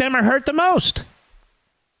 people like them are hurt the most.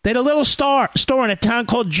 They had a little store in a town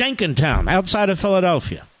called Jenkintown outside of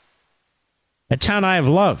Philadelphia. a town I have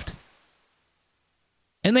loved.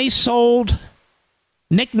 And they sold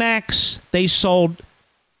knickknacks. They sold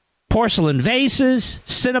porcelain vases,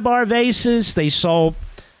 cinnabar vases. They sold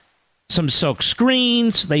some silk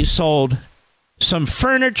screens. They sold some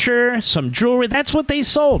furniture, some jewelry. That's what they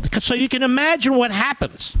sold. So you can imagine what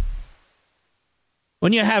happens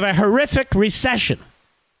when you have a horrific recession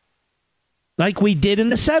like we did in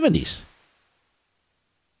the 70s.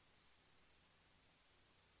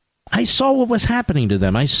 I saw what was happening to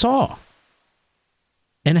them. I saw.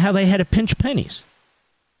 And how they had to pinch pennies.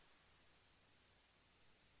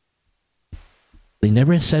 They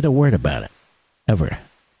never said a word about it, ever.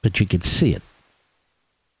 But you could see it.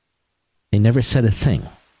 They never said a thing.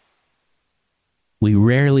 We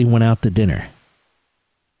rarely went out to dinner.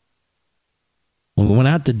 When we went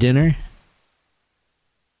out to dinner,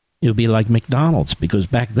 it would be like McDonald's, because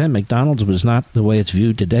back then McDonald's was not the way it's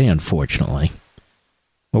viewed today, unfortunately.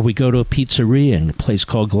 Or we go to a pizzeria in a place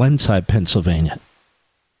called Glenside, Pennsylvania.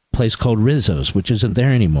 A place called Rizzo's, which isn't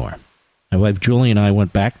there anymore. My wife Julie and I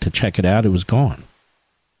went back to check it out. It was gone.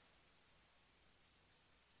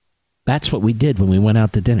 That's what we did when we went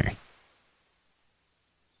out to dinner.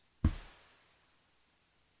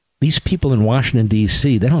 These people in Washington,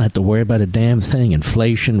 D.C., they don't have to worry about a damn thing.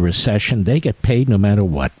 Inflation, recession, they get paid no matter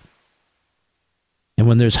what. And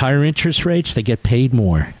when there's higher interest rates, they get paid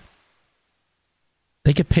more.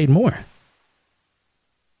 They get paid more.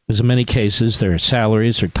 Because in many cases, their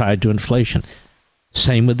salaries are tied to inflation.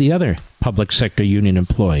 Same with the other public sector union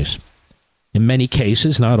employees. In many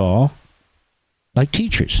cases, not all, like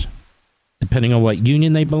teachers. Depending on what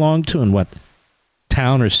union they belong to and what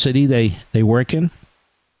town or city they work in.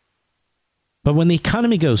 But when the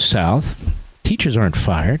economy goes south, teachers aren't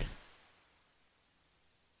fired.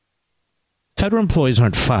 Federal employees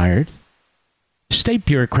aren't fired. State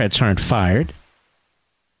bureaucrats aren't fired.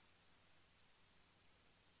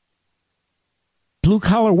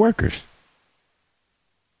 Blue-collar workers,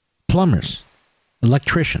 plumbers,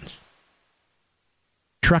 electricians,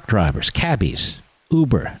 truck drivers, cabbies,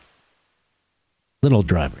 Uber, little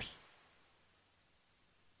drivers,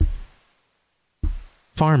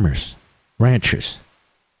 farmers, ranchers,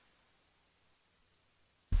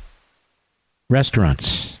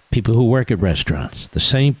 restaurants, people who work at restaurants. The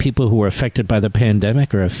same people who are affected by the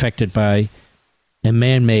pandemic are affected by a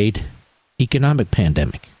man-made economic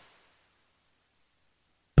pandemic.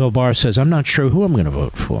 Bill Barr says, I'm not sure who I'm going to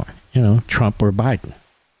vote for, Trump or Biden.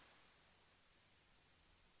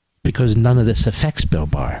 Because none of this affects Bill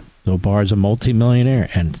Barr. Bill Barr is a multimillionaire.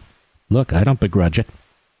 And look, I don't begrudge it.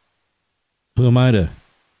 Who am I to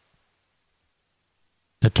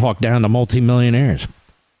talk down to multimillionaires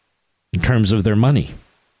in terms of their money?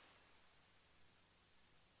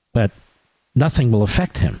 But nothing will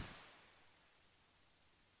affect him.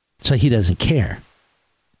 So he doesn't care.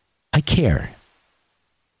 I care.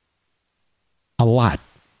 A lot.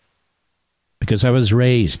 Because I was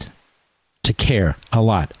raised to care a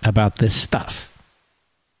lot about this stuff.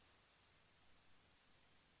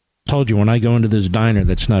 Told you, when I go into this diner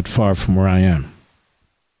that's not far from where I am,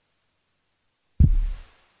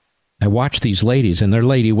 I watch these ladies, and they're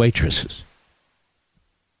lady waitresses.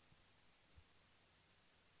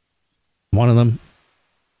 One of them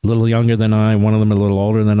a little younger than I, one of them a little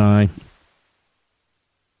older than I.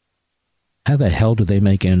 How the hell do they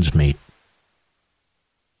make ends meet?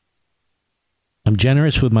 I'm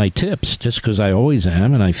generous with my tips just because I always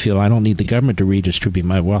am, and I feel I don't need the government to redistribute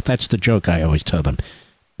my wealth. That's the joke I always tell them.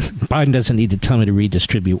 Biden doesn't need to tell me to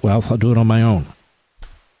redistribute wealth. I'll do it on my own.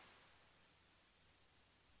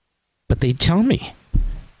 But they tell me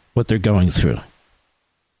what they're going through.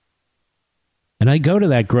 And I go to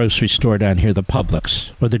that grocery store down here, the Publix,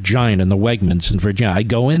 or the Giant and the Wegmans in Virginia. I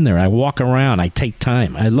go in there. I walk around. I take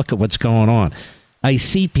time. I look at what's going on. I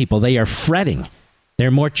see people. They are fretting. They're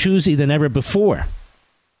more choosy than ever before.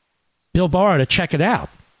 Bill Barr, to check it out.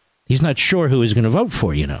 He's not sure who he's going to vote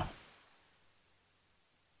for,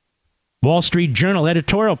 Wall Street Journal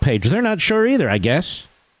editorial page. They're not sure either, I guess.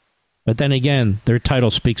 But then again, their title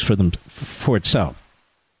speaks for itself.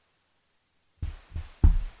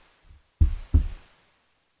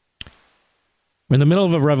 We're in the middle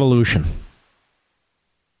of a revolution.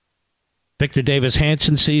 Victor Davis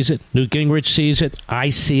Hanson sees it. Newt Gingrich sees it. I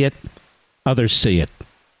see it. Others see it.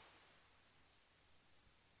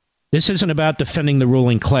 This isn't about defending the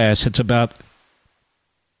ruling class. It's about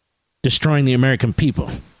destroying the American people.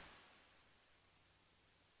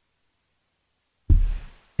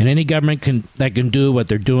 And any government that can do what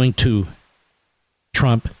they're doing to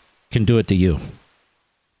Trump can do it to you.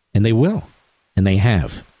 And they will. And they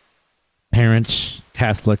have. Parents,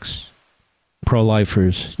 Catholics,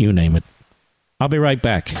 pro-lifers, you name it. I'll be right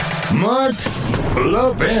back. Mark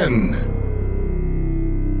Levin.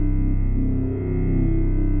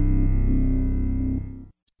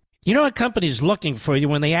 You know what company's looking for you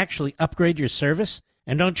when they actually upgrade your service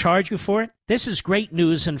and don't charge you for it? This is great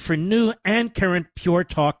news, and for new and current Pure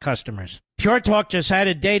Talk customers. Pure Talk just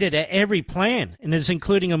added data to every plan and is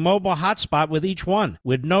including a mobile hotspot with each one,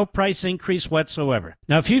 with no price increase whatsoever.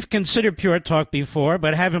 Now, if you've considered Pure Talk before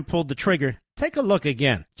but haven't pulled the trigger, take a look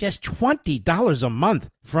again. Just $20 a month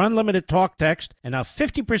for unlimited talk, text, and now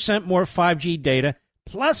 50% more 5G data,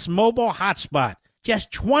 plus mobile hotspot.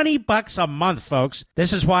 Just $20 a month, folks.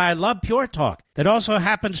 This is why I love Pure Talk. That also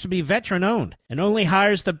happens to be veteran-owned and only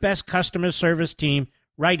hires the best customer service team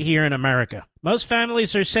right here in America. Most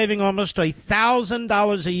families are saving almost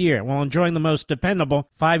 $1,000 a year while enjoying the most dependable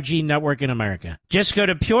 5G network in America. Just go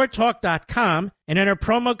to puretalk.com and enter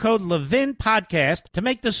promo code Levin Podcast to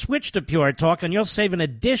make the switch to Pure Talk, and you'll save an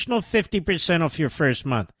additional 50% off your first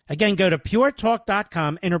month. Again, go to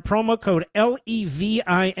puretalk.com, enter promo code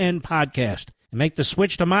LEVIN Podcast, and make the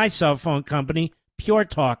switch to my cell phone company, Pure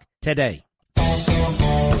Talk, today.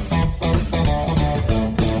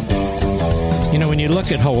 You know, when you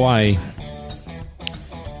look at Hawaii,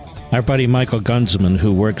 our buddy Michael Gunzman,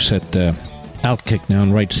 who works at Outkick now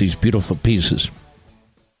and writes these beautiful pieces,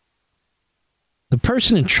 the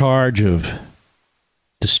person in charge of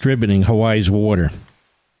distributing Hawaii's water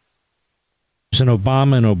is an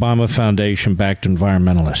Obama and Obama Foundation-backed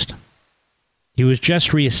environmentalist. He was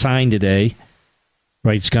just reassigned today,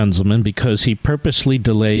 writes Gunzelman, because he purposely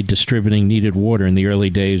delayed distributing needed water in the early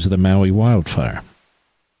days of the Maui wildfire.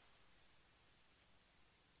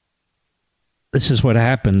 This is what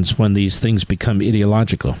happens when these things become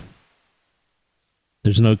ideological.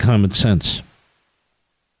 There's no common sense.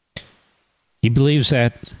 He believes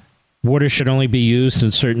that water should only be used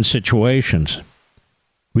in certain situations.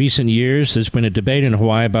 Recent years, there's been a debate in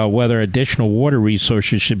Hawaii about whether additional water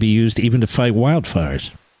resources should be used even to fight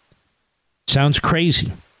wildfires. Sounds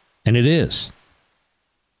crazy, and it is.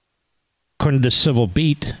 According to Civil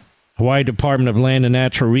Beat, Hawaii Department of Land and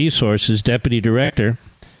Natural Resources Deputy Director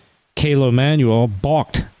Kalo Manuel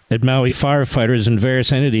balked at Maui firefighters and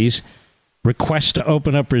various entities' requests to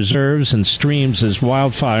open up reserves and streams as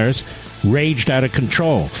wildfires raged out of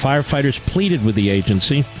control. Firefighters pleaded with the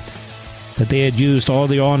agency that they had used all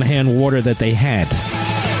the on-hand water that they had.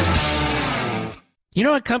 You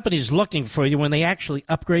know what company's looking for you when they actually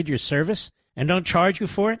upgrade your service and don't charge you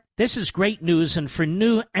for it? This is great news, and for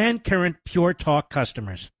new and current Pure Talk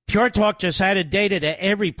customers. Pure Talk just added data to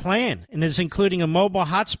every plan and is including a mobile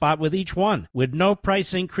hotspot with each one, with no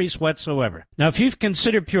price increase whatsoever. Now, if you've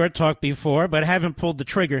considered Pure Talk before but haven't pulled the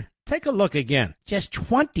trigger, take a look again. Just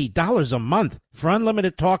 $20 a month for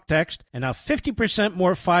unlimited talk, text, and now 50%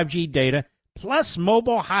 more 5G data, plus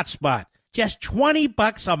mobile hotspot. Just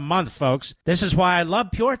 $20 a month, folks. This is why I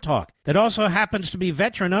love Pure Talk. That also happens to be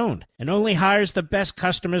veteran-owned and only hires the best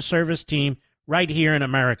customer service team right here in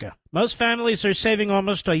America. Most families are saving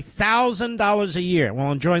almost $1,000 a year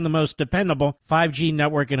while enjoying the most dependable 5G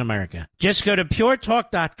network in America. Just go to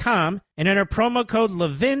puretalk.com and enter promo code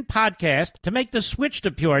Levin Podcast to make the switch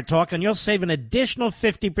to Pure Talk, and you'll save an additional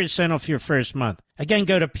 50% off your first month. Again,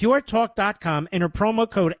 go to puretalk.com, enter promo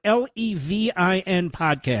code LEVIN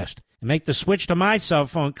Podcast, and make the switch to my cell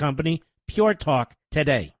phone company, Pure Talk,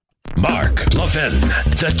 today. Mark Levin,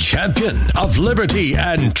 the champion of liberty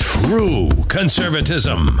and true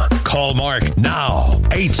conservatism. Call Mark now,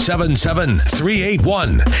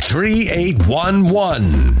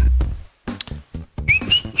 877-381-3811.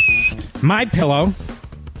 My pillow.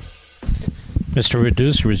 Mr.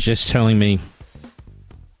 Reducer was just telling me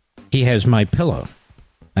he has my pillow.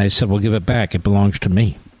 I said, well, give it back. It belongs to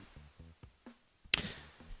me.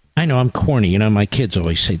 I know I'm corny. You know, my kids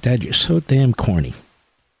always say, Dad, you're so damn corny.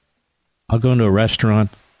 I'll go into a restaurant.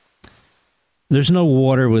 There's no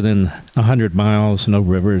water within 100 miles, no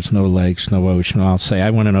rivers, no lakes, no ocean. I'll say,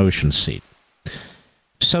 I want an ocean seat.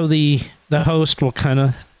 So the host will kind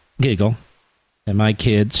of giggle, and my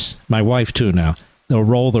kids, my wife too now, they'll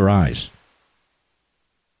roll their eyes.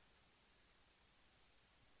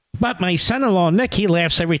 But my son-in-law, Nick, he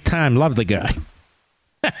laughs every time. Love the guy.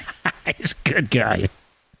 He's a good guy.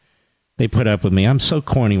 They put up with me. I'm so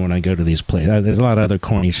corny when I go to these places. There's a lot of other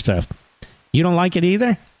corny stuff. You don't like it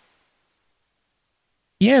either?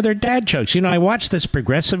 Yeah, they're dad jokes. You know, I watch these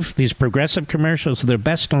progressive commercials. They're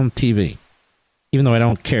best on TV, even though I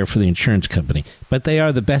don't care for the insurance company. But they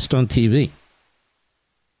are the best on TV.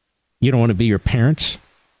 You don't want to be your parents?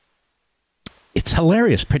 It's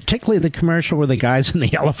hilarious, particularly the commercial where the guy's in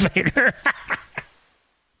the elevator.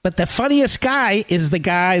 But the funniest guy is the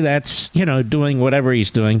guy that's, you know, doing whatever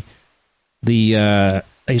he's doing a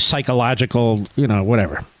psychological,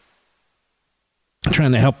 whatever. I'm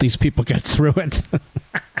trying to help these people get through it.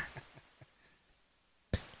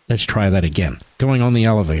 Let's try that again. Going on the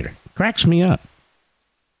elevator. Cracks me up.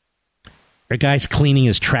 A guy's cleaning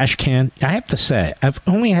his trash can. I have to say, I've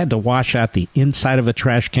only had to wash out the inside of a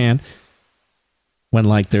trash can when,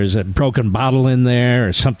 there's a broken bottle in there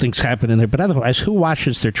or something's happening there. But otherwise, who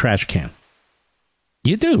washes their trash can?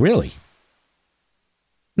 You do, really.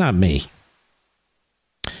 Not me.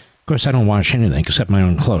 Of course, I don't wash anything except my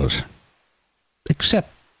own clothes. Except,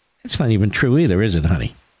 it's not even true either, is it,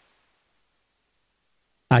 honey?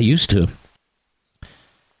 I used to.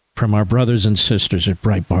 From our brothers and sisters at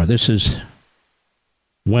Bright Bar, this is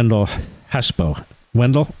Wendell Hespo.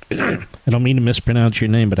 Wendell, I don't mean to mispronounce your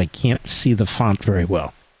name, but I can't see the font very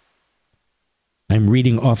well. I'm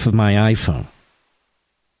reading off of my iPhone.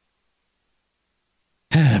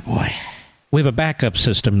 Oh, boy. We have a backup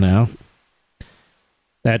system now.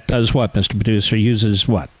 That does what, Mr. Producer? Uses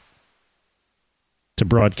what? To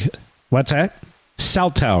broadcast. What's that?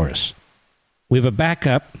 Cell towers. We have a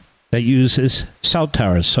backup that uses cell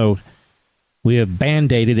towers. So we have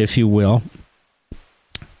band-aided, if you will,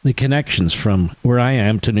 the connections from where I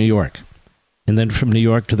am to New York, and then from New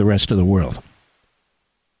York to the rest of the world.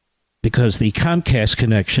 Because the Comcast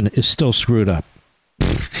connection is still screwed up.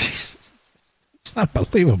 It's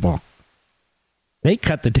unbelievable. They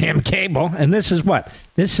cut the damn cable, and this is what?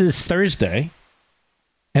 This is Thursday,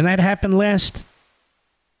 and that happened last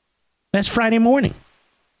Friday morning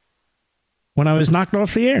when I was knocked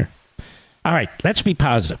off the air. All right, let's be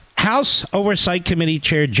positive. House Oversight Committee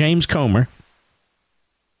Chair James Comer.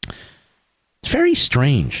 It's very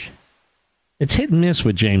strange. It's hit and miss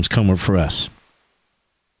with James Comer for us.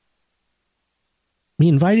 We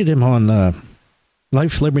invited him on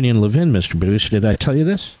Life, Liberty, and Levin, Mr. Producer. Did I tell you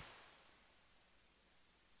this?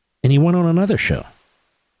 And he went on another show.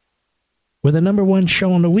 We're the number one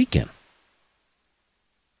show on the weekend.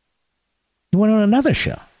 He went on another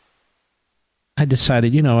show. I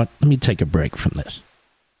decided, you know what, let me take a break from this.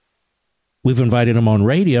 We've invited him on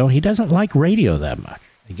radio. He doesn't like radio that much,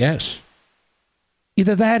 I guess.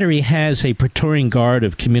 Either that or he has a Praetorian Guard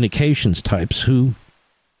of communications types who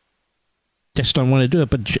just don't want to do it.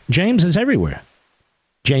 But James is everywhere.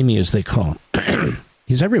 Jamie, as they call him.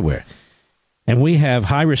 He's everywhere. And we have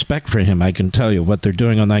high respect for him, I can tell you. What they're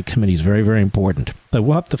doing on that committee is very, very important. But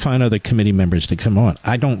we'll have to find other committee members to come on.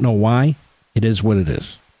 I don't know why. It is what it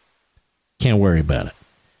is. Can't worry about it.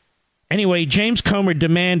 Anyway, James Comer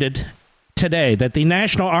demanded today that the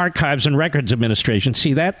National Archives and Records Administration,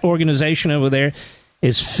 see, that organization over there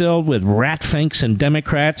is filled with rat-finks and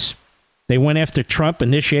Democrats. They went after Trump,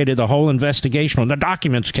 initiated the whole investigation on the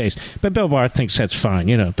documents case. But Bill Barr thinks that's fine.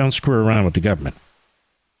 Don't screw around with the government.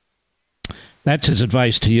 That's his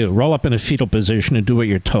advice to you. Roll up in a fetal position and do what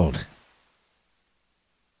you're told.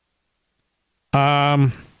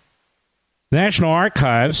 National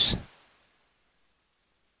Archives,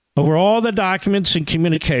 over all the documents and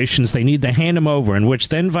communications, they need to hand them over, in which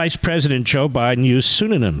then Vice President Joe Biden used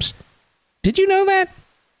pseudonyms. Did you know that?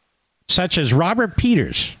 Such as Robert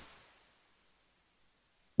Peters.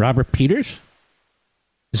 Robert Peters?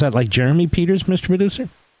 Is that like Jeremy Peters, Mr. Producer?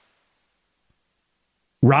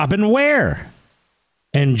 Robin Ware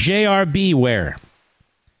and J.R.B. Ware.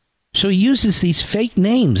 So he uses these fake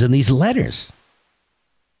names and these letters.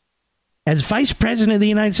 As Vice President of the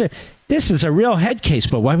United States, this is a real head case,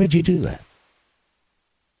 but why would you do that?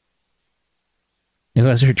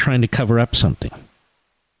 Unless they're trying to cover up something.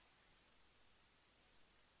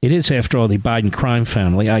 It is, after all, the Biden crime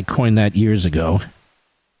family. I coined that years ago.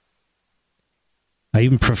 I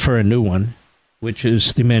even prefer a new one, which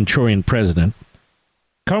is the Manchurian president.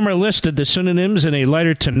 Comer listed the pseudonyms in a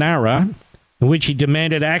letter to NARA, in which he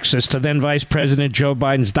demanded access to then Vice President Joe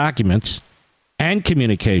Biden's documents and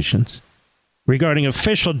communications regarding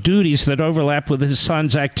official duties that overlap with his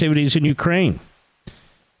son's activities in Ukraine.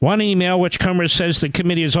 One email, which Comer says the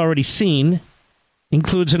committee has already seen,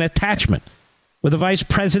 includes an attachment with the vice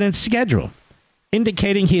president's schedule,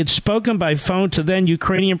 indicating he had spoken by phone to then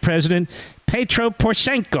Ukrainian President Petro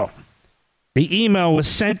Poroshenko. The email was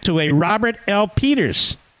sent to a Robert L.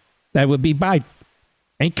 Peters, that would be Biden,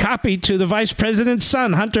 and copied to the vice president's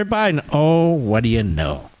son, Hunter Biden. Oh, what do you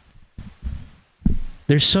know?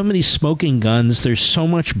 There's so many smoking guns. There's so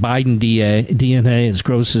much Biden DNA, as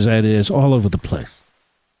gross as that is, all over the place.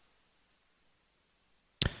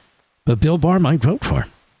 But Bill Barr might vote for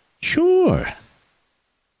him. Sure.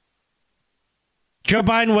 Joe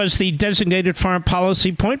Biden was the designated foreign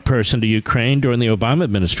policy point person to Ukraine during the Obama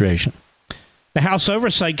administration. The House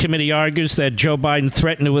Oversight Committee argues that Joe Biden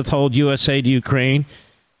threatened to withhold U.S. aid to Ukraine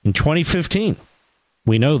in 2015.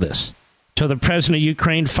 We know this. So the president of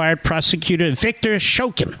Ukraine fired prosecutor Viktor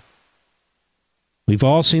Shokin. We've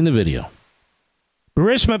all seen the video.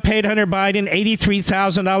 Burisma paid Hunter Biden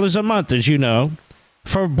 $83,000 a month, as you know,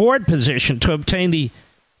 for a board position to obtain the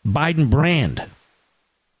Biden brand.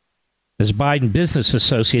 As Biden business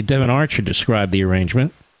associate Devin Archer described the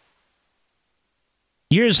arrangement.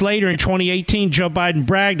 Years later, in 2018, Joe Biden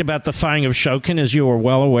bragged about the firing of Shokin, as you are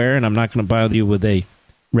well aware, and I'm not going to bother you with a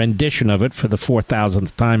rendition of it for the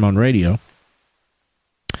 4,000th time on radio.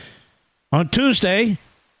 On Tuesday,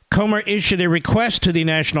 Comer issued a request to the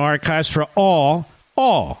National Archives for all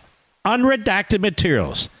unredacted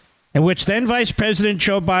materials, in which then Vice President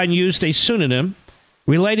Joe Biden used a pseudonym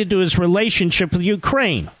related to his relationship with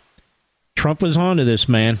Ukraine. Trump was on to this,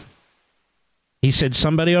 man. He said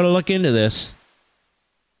somebody ought to look into this.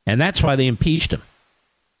 And that's why they impeached him.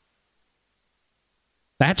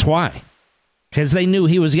 That's why. Because they knew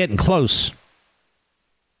he was getting close.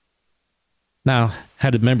 Now, how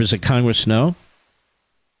did members of Congress know?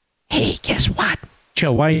 Hey, guess what?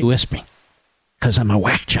 Joe, why are you whispering? Because I'm a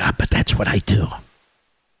whack job, but that's what I do.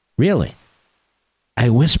 Really? I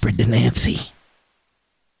whispered to Nancy,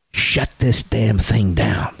 shut this damn thing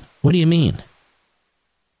down. What do you mean?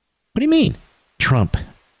 What do you mean? Trump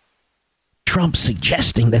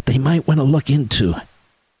suggesting that they might want to look into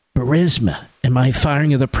Burisma and my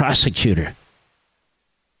firing of the prosecutor.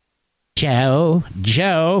 Joe,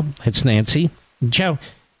 it's Nancy. Joe,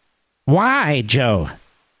 why, Joe?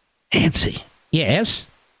 Nancy, yes?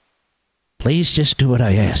 Please just do what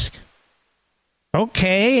I ask.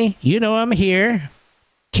 Okay, you know I'm here.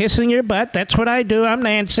 Kissing your butt, that's what I do. I'm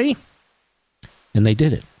Nancy. And they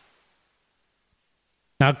did it.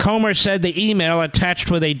 Now, Comer said the email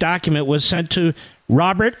attached with a document was sent to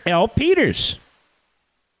Robert L. Peters,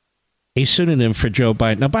 a pseudonym for Joe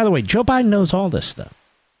Biden. Now, by the way, Joe Biden knows all this stuff.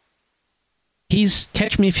 He's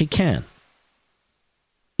catch me if you can.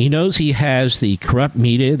 He knows he has the corrupt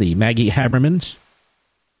media, the Maggie Habermans,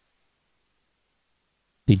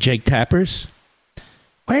 the Jake Tappers.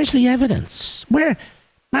 Where's the evidence?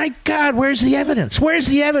 My God, where's the evidence? Where's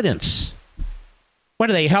the evidence?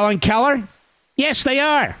 What are they, Helen Keller? Yes, they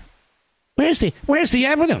are. Where's the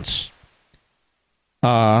evidence?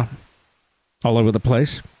 All over the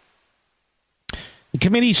place. The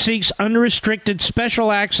committee seeks unrestricted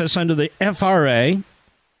special access under the FRA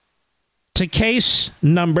to case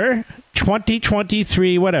number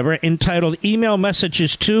 2023, whatever, entitled Email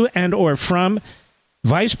Messages to and or from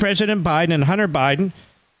Vice President Biden and Hunter Biden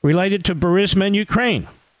related to Burisma in Ukraine,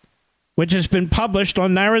 which has been published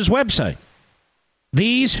on NARA's website.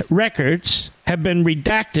 These records have been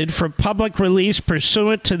redacted for public release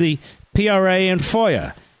pursuant to the PRA and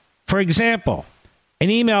FOIA. For example, an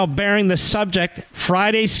email bearing the subject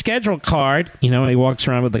Friday schedule card. You know, he walks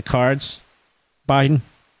around with the cards, Biden.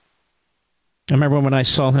 I remember when I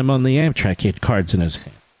saw him on the Amtrak, he had cards in his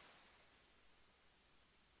hand.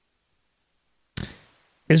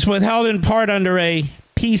 Is withheld in part under a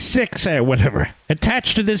P6 or whatever.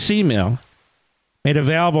 Attached to this email, made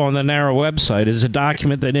available on the NARA website, is a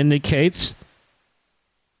document that indicates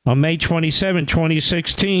on May 27,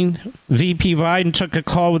 2016, VP Biden took a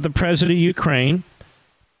call with the president of Ukraine,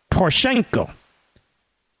 Poroshenko.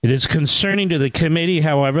 It is concerning to the committee,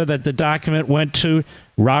 however, that the document went to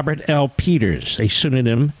Robert L. Peters, a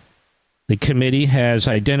pseudonym the committee has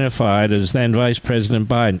identified as then Vice President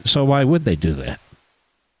Biden. So why would they do that?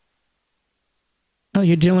 Well,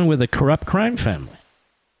 you're dealing with a corrupt crime family.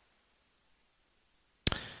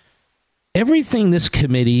 Everything this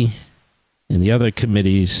committee and the other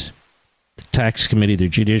committees, the tax committee, the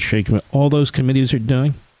judiciary committee, all those committees are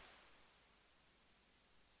doing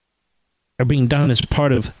are being done as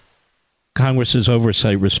part of Congress's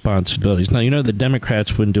oversight responsibilities. Now, you know the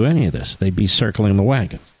Democrats wouldn't do any of this. They'd be circling the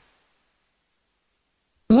wagons.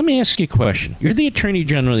 Let me ask you a question. You're the Attorney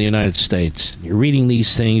General of the United States. You're reading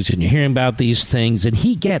these things and you're hearing about these things, and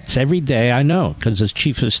he gets every day, I know, because as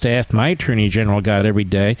Chief of Staff, my Attorney General got every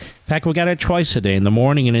day. In fact, we got it twice a day, in the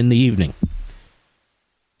morning and in the evening.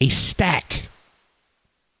 A stack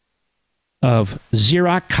of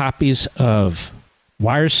Xerox copies of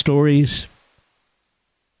wire stories,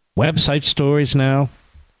 website stories now,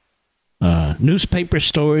 newspaper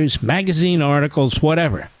stories, magazine articles,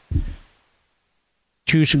 whatever.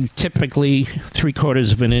 It's usually typically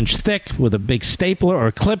 3/4 of an inch thick with a big stapler or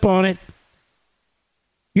a clip on it.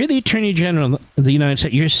 You're the Attorney General of the United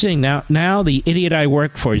States. You're seeing now the idiot I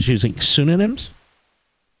work for is using pseudonyms,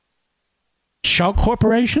 shell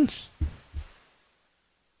corporations,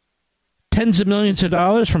 tens of millions of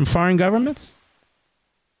dollars from foreign governments.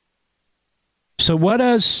 So what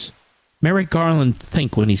does Merrick Garland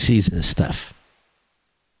think when he sees this stuff?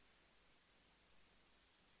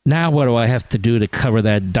 Now what do I have to do to cover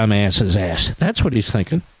that dumbass's ass? That's what he's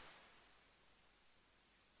thinking.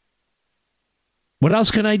 What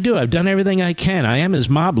else can I do? I've done everything I can. I am his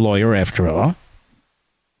mob lawyer, after all.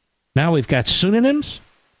 Now we've got pseudonyms?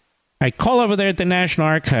 I call over there at the National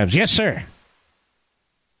Archives. Yes, sir.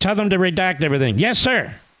 Tell them to redact everything. Yes,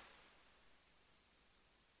 sir.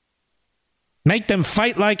 Make them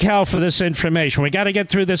fight like hell for this information. We got to get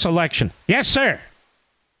through this election. Yes, sir.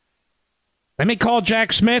 Let me call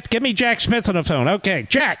Jack Smith. Give me Jack Smith on the phone. Okay,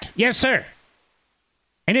 Jack. Yes, sir.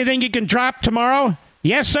 Anything you can drop tomorrow?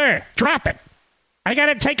 Yes, sir. Drop it. I got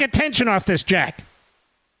to take attention off this, Jack.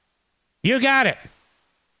 You got it.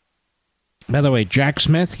 By the way, Jack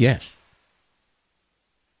Smith, yes.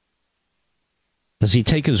 Does he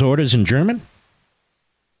take his orders in German?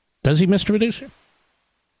 Does he, Mr. Producer?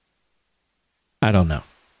 I don't know.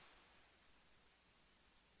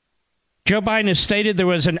 Joe Biden has stated there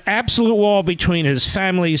was an absolute wall between his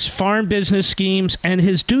family's foreign business schemes and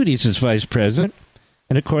his duties as vice president.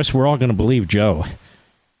 And, of course, we're all going to believe Joe.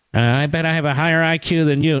 I bet I have a higher IQ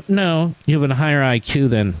than you. No, you have a higher IQ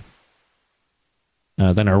than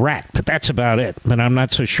a rat. But that's about it. But I'm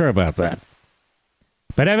not so sure about that.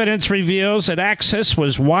 But evidence reveals that access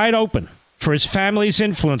was wide open for his family's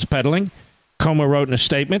influence peddling, Comer wrote in a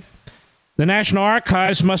statement. The National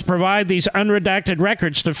Archives must provide these unredacted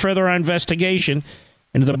records to further our investigation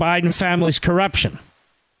into the Biden family's corruption.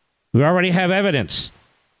 We already have evidence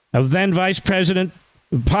of then Vice President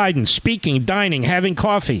Biden speaking, dining, having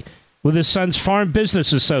coffee with his son's foreign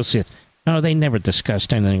business associates. No, they never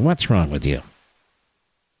discussed anything. What's wrong with you?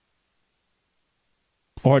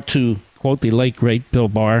 Or to quote the late, great Bill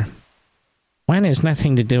Barr, one has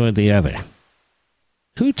nothing to do with the other.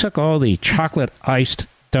 Who took all the chocolate-iced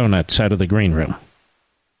donuts out of the green room?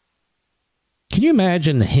 Can you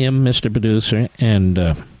imagine him, Mr. Producer, and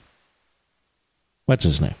what's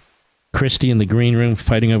his name? Christie in the green room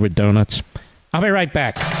fighting over donuts? I'll be right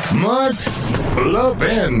back. Mark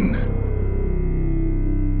Levin.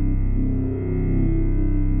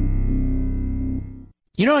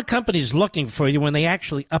 You know what company's looking for you when they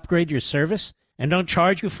actually upgrade your service and don't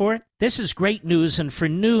charge you for it? This is great news, and for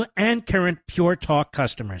new and current Pure Talk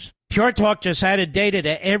customers. Pure Talk just added data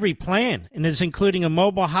to every plan and is including a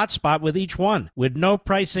mobile hotspot with each one, with no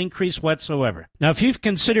price increase whatsoever. Now, if you've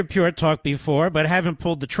considered Pure Talk before but haven't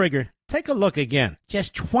pulled the trigger, take a look again.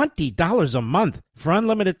 Just $20 a month for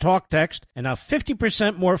unlimited talk, text, and now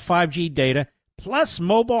 50% more 5G data, plus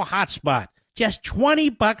mobile hotspot. Just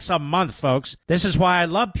 $20 a month, folks. This is why I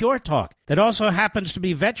love Pure Talk. That also happens to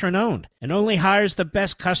be veteran-owned and only hires the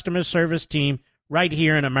best customer service team right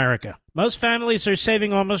here in America. Most families are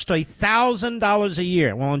saving almost $1,000 a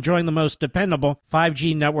year while enjoying the most dependable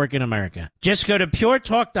 5G network in America. Just go to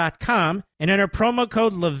puretalk.com and enter promo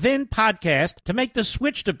code Levin Podcast to make the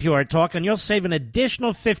switch to Pure Talk, and you'll save an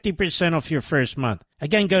additional 50% off your first month.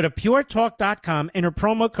 Again, go to puretalk.com, enter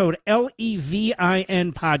promo code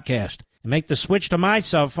LEVIN Podcast, and make the switch to my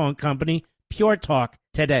cell phone company, Pure Talk,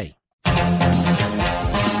 today.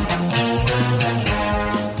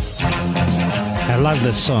 I love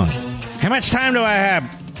this song. How much time do I have?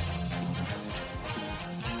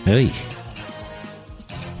 Hey,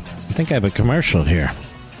 I think I have a commercial here.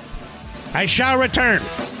 I shall return.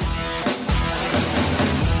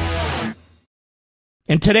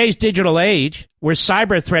 In today's digital age, where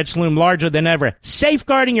cyber threats loom larger than ever,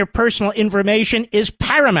 safeguarding your personal information is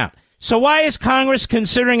paramount. So why is Congress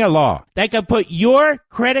considering a law that could put your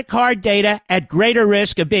credit card data at greater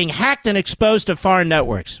risk of being hacked and exposed to foreign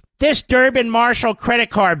networks? This Durbin-Marshall credit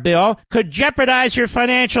card bill could jeopardize your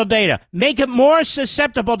financial data, make it more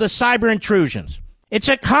susceptible to cyber intrusions. It's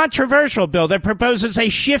a controversial bill that proposes a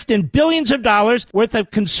shift in billions of dollars worth of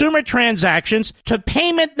consumer transactions to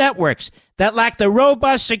payment networks that lack the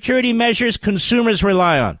robust security measures consumers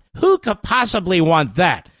rely on. Who could possibly want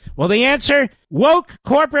that? Well, the answer? Woke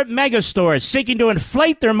corporate megastores seeking to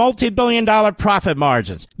inflate their multi-billion-dollar profit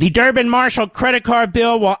margins. The Durbin-Marshall credit card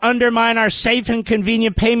bill will undermine our safe and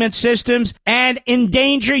convenient payment systems and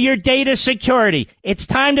endanger your data security. It's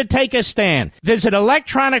time to take a stand. Visit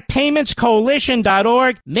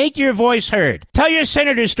electronicpaymentscoalition.org. Make your voice heard. Tell your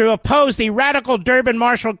senators to oppose the radical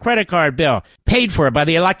Durbin-Marshall credit card bill, paid for by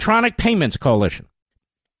the Electronic Payments Coalition.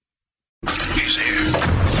 He's here.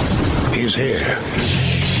 He's here.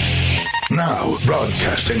 Now,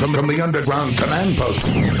 broadcasting from the underground command post,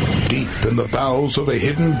 deep in the bowels of a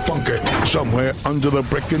hidden bunker, somewhere under the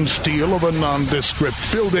brick and steel of a nondescript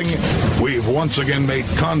building, we've once again made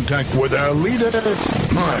contact with our leader,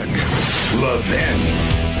 Mark Levin.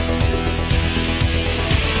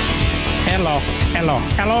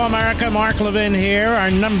 Hello, America. Mark Levin here. Our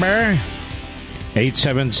number,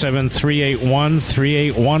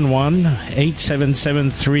 877-381-3811.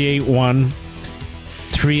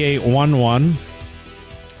 877-381-3811.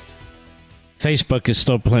 Facebook is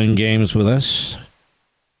still playing games with us.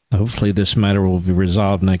 Hopefully this matter will be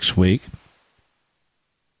resolved next week.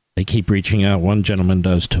 They keep reaching out. One gentleman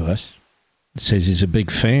does to us. He says he's a big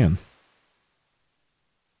fan.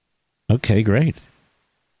 Okay, great.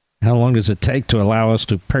 How long does it take to allow us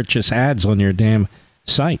to purchase ads on your damn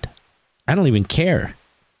site? I don't even care.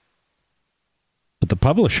 But the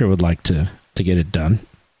publisher would like to get it done.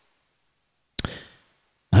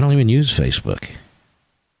 I don't even use Facebook.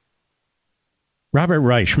 Robert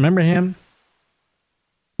Reich, remember him?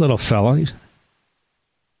 Little fellow. He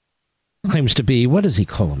claims to be, what does he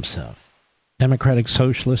call himself? Democratic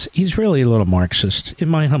Socialist? He's really a little Marxist, in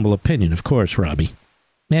my humble opinion, of course, Robbie.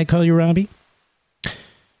 May I call you Robbie?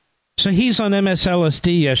 So he's on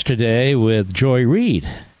MSLSD yesterday with Joy Reid,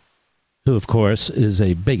 who, of course, is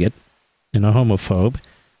a bigot and a homophobe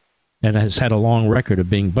and has had a long record of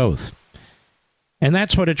being both. And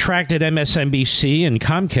that's what attracted MSNBC and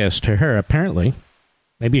Comcast to her, apparently.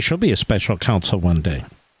 Maybe she'll be a special counsel one day.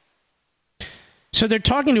 So they're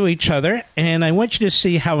talking to each other, and I want you to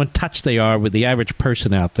see how in touch they are with the average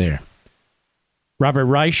person out there. Robert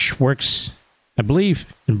Reich works, I believe,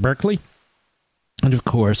 in Berkeley. And, of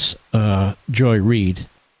course, Joy Reid,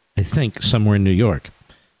 I think, somewhere in New York.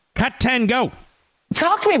 Cut 10, go.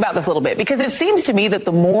 Talk to me about this a little bit, because it seems to me that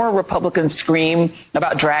the more Republicans scream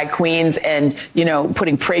about drag queens and,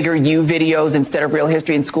 putting PragerU videos instead of real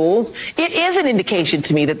history in schools, it is an indication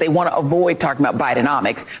to me that they want to avoid talking about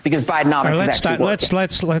Bidenomics, because Bidenomics is actually working.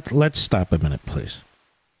 Let's stop a minute, please.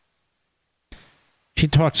 She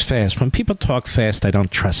talks fast. When people talk fast, I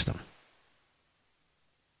don't trust them.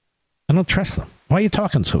 I don't trust them. Why are you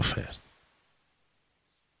talking so fast?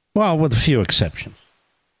 Well, with a few exceptions.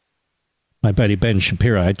 My buddy Ben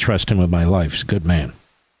Shapiro, I trust him with my life. He's a good man.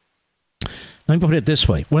 Let me put it this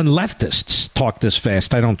way. When leftists talk this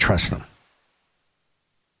fast, I don't trust them.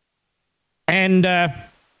 And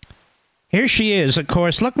here she is, of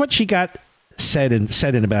course. Look what she got said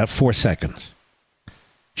in about 4 seconds.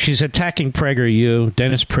 She's attacking PragerU.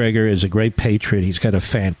 Dennis Prager is a great patriot. He's got a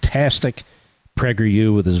fantastic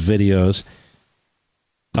PragerU with his videos.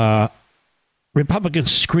 Republicans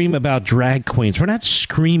scream about drag queens. We're not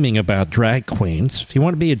screaming about drag queens. If you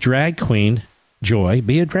want to be a drag queen, Joy,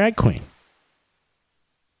 be a drag queen.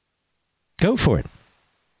 Go for it.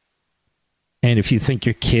 And if you think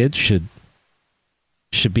your kids should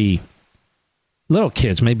be little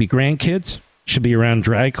kids, maybe grandkids, should be around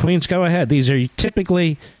drag queens, go ahead. These are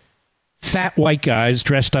typically fat white guys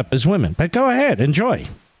dressed up as women. But go ahead, enjoy.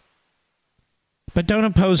 But don't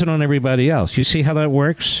impose it on everybody else. You see how that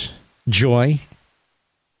works? Joy.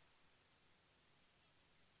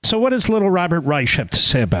 So what does little Robert Reich have to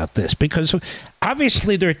say about this? Because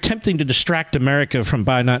obviously they're attempting to distract America from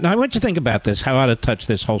Biden. Now, I want you to think about this, how out of touch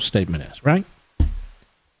this whole statement is, right?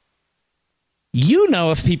 You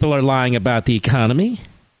know if people are lying about the economy.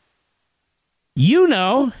 You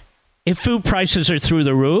know if food prices are through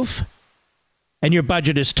the roof and your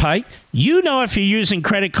budget is tight. You know if you're using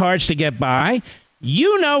credit cards to get by.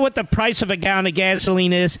 You know what the price of a gallon of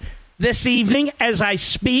gasoline is this evening as I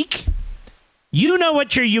speak. You know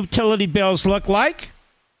what your utility bills look like.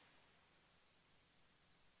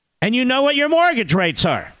 And you know what your mortgage rates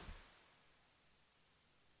are.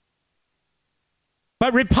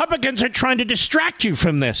 But Republicans are trying to distract you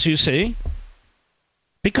from this, you see.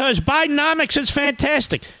 Because Bidenomics is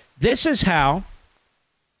fantastic. This is how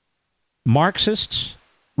Marxist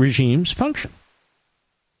regimes function.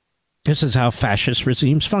 This is how fascist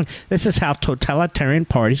regimes function. This is how totalitarian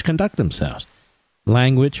parties conduct themselves.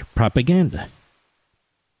 Language, propaganda.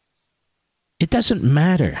 It doesn't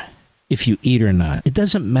matter if you eat or not. It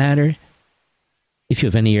doesn't matter if you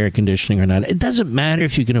have any air conditioning or not. It doesn't matter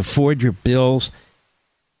if you can afford your bills.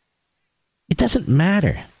 It doesn't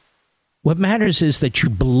matter. What matters is that you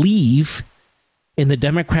believe in the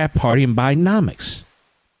Democrat Party and Bidenomics.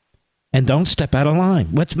 And don't step out of line.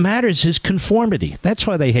 What matters is conformity. That's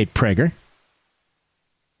why they hate Prager.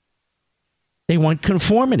 They want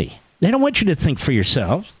conformity. They don't want you to think for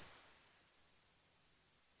yourselves.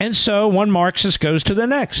 And so one Marxist goes to the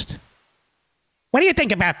next. What do you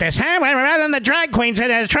think about this, huh? Rather than the drag queens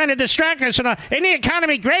that are trying to distract us. And isn't the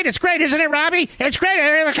economy great? It's great, isn't it, Robbie? It's great.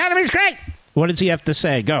 The economy's great. What does he have to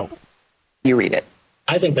say? Go. You read it.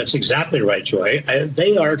 I think that's exactly right, Joy.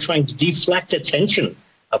 They are trying to deflect attention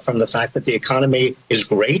from the fact that the economy is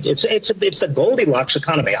great. It's the Goldilocks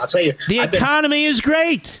economy. I'll tell you. The economy is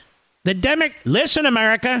great. Listen,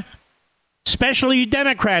 America. especially you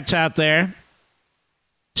Democrats out there,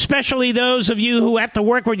 especially those of you who have to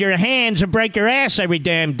work with your hands and break your ass every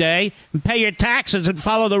damn day and pay your taxes and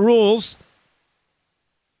follow the rules.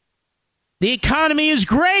 The economy is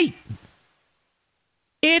great.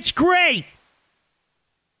 It's great.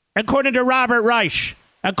 According to Robert Reich,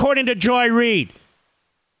 according to Joy Reid,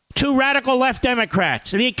 two radical left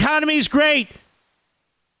Democrats. The economy is great.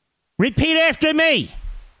 Repeat after me.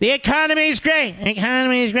 The economy is great. The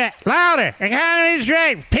economy is great. Louder. The economy is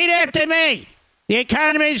great. Repeat after me. The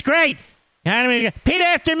economy is great. Repeat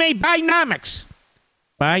after me. Bidenomics.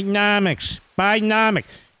 Bidenomics. Bidenomics.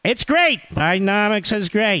 It's great. Bidenomics is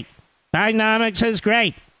great. Bidenomics is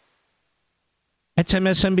great. That's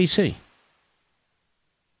MSNBC.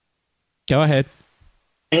 Go ahead.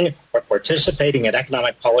 Or participating in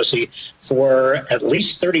economic policy for at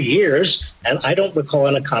least 30 years, and I don't recall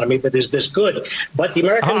an economy that is this good. But the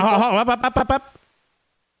American... Up.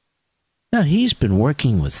 Now, he's been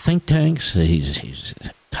working with think tanks. He's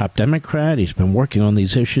a top Democrat. He's been working on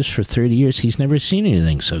these issues for 30 years. He's never seen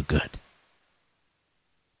anything so good.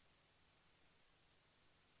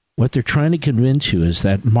 What they're trying to convince you is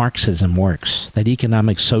that Marxism works, that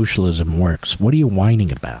economic socialism works. What are you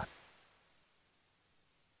whining about?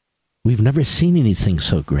 We've never seen anything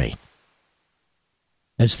so great.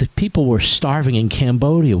 As the people were starving in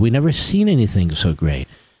Cambodia, we never seen anything so great.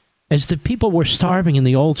 As the people were starving in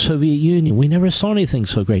the old Soviet Union, we never saw anything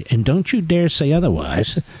so great. And don't you dare say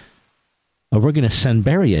otherwise, or we're going to send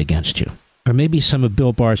Beria against you. Or maybe some of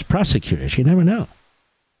Bill Barr's prosecutors. You never know.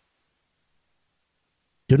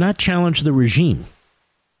 Do not challenge the regime.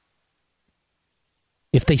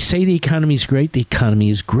 If they say the economy is great, the economy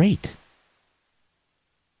is great.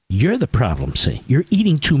 You're the problem, see. You're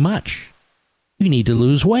eating too much. You need to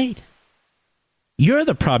lose weight. You're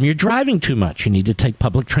the problem. You're driving too much. You need to take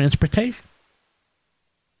public transportation.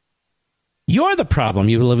 You're the problem.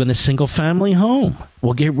 You live in a single-family home.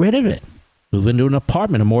 Well, get rid of it. Move into an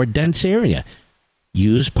apartment, a more dense area.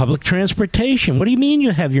 Use public transportation. What do you mean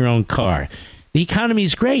you have your own car? The economy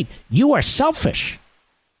is great. You are selfish.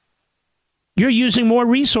 You're using more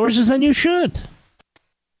resources than you should.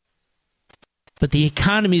 But the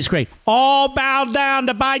economy is great. All bow down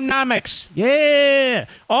to Bidenomics. Yeah.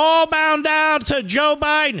 All bow down to Joe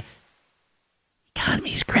Biden. The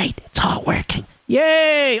economy is great. It's all working.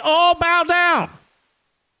 Yay. All bow down.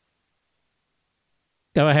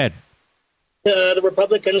 Go ahead. The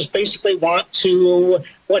Republicans basically want to,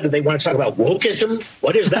 what do they want to talk about? Wokeism?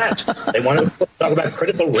 What is that? They want to talk about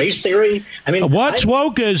critical race theory? I mean, what's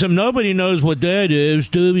wokeism? Nobody knows what that is,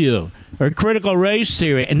 do you? Or critical race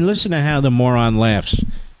theory. And listen to how the moron laughs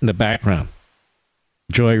in the background.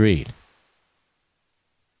 Joy Reid.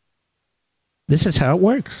 This is how it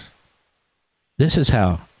works. This is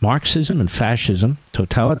how Marxism and fascism,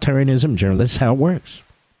 totalitarianism, general, this is how it works.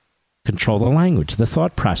 Control the language, the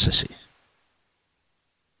thought processes.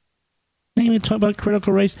 They even talk about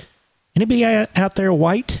critical race. Anybody out there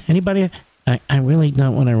white? Anybody? I really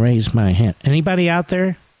don't want to raise my hand. Anybody out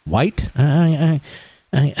there white? I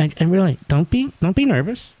really don't be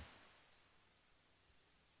nervous.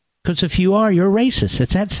 Because if you are, you're racist.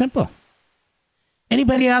 It's that simple.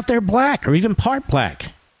 Anybody out there black or even part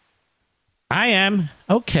black? I am.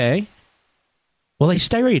 Okay. Well, they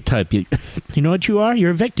stereotype you. You know what you are?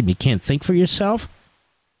 You're a victim. You can't think for yourself.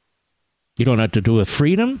 You don't have to do with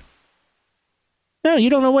freedom. No,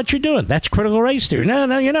 you don't know what you're doing. That's critical race theory.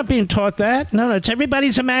 No, you're not being taught that. No, it's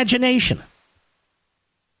everybody's imagination.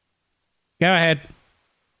 Go ahead.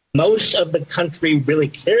 Most of the country really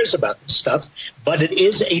cares about this stuff, but it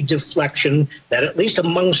is a deflection that at least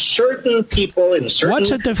among certain people in certain...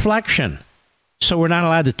 What's a deflection? So we're not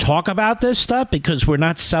allowed to talk about this stuff because we're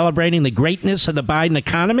not celebrating the greatness of the Biden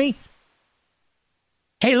economy?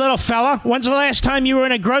 Hey, little fella, when's the last time you were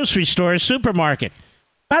in a grocery store or supermarket?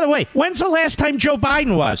 By the way, when's the last time Joe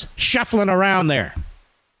Biden was shuffling around there?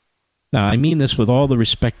 Now, I mean this with all the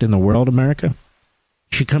respect in the world, America.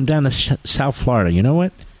 You should come down to South Florida. You know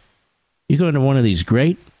what? You go into one of these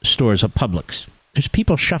great stores of Publix. There's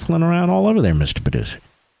people shuffling around all over there, Mr. Producer.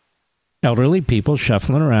 Elderly people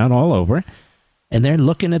shuffling around all over, and they're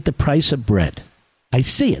looking at the price of bread. I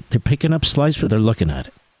see it. They're picking up slices, but they're looking at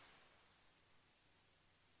it.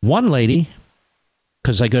 One lady,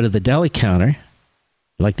 because I go to the deli counter,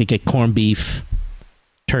 I like to get corned beef,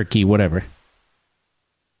 turkey, whatever.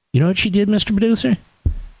 You know what she did, Mr. Producer?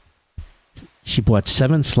 She bought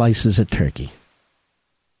 7 slices of turkey.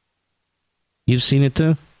 You've seen it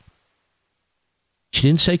too? She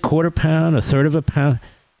didn't say quarter pound, a third of a pound.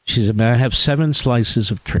 She said, I have 7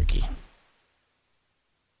 slices of turkey.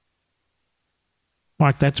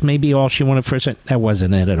 Mark, that's maybe all she wanted for a second. That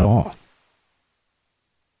wasn't it at all.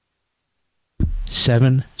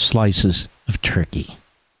 7 slices of turkey.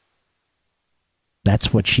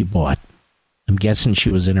 That's what she bought. I'm guessing she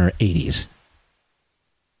was in her 80s.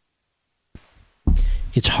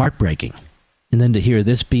 It's heartbreaking. And then to hear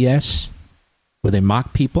this BS, where they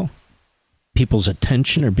mock people, people's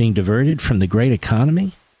attention are being diverted from the great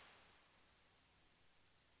economy.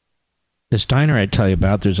 This diner I tell you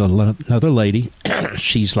about, there's another lady.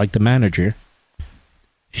 She's like the manager.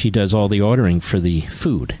 She does all the ordering for the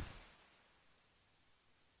food.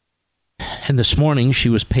 And this morning, she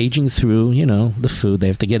was paging through, the food. They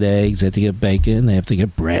have to get eggs, they have to get bacon, they have to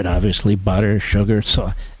get bread, obviously, butter, sugar,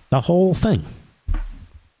 so the whole thing.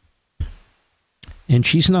 And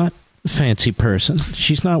she's not a fancy person.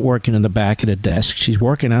 She's not working in the back of the desk. She's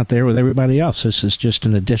working out there with everybody else. This is just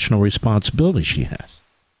an additional responsibility she has.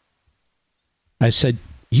 I said,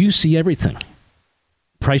 you see everything.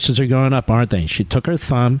 Prices are going up, aren't they? She took her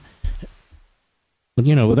thumb,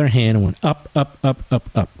 with her hand and went up, up, up, up,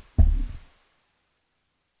 up.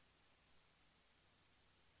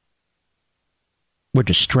 We're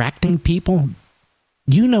distracting people.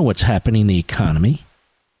 You know what's happening in the economy.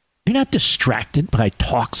 You're not distracted by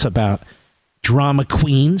talks about drama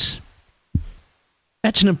queens.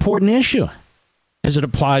 That's an important issue as it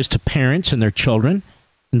applies to parents and their children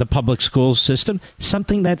in the public school system,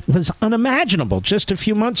 something that was unimaginable just a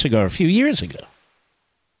few months ago, or a few years ago.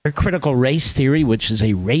 Or critical race theory, which is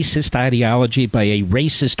a racist ideology by a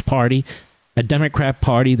racist party, a Democrat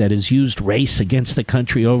party that has used race against the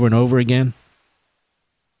country over and over again.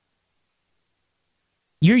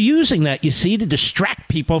 You're using that, you see, to distract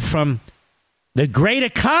people from the great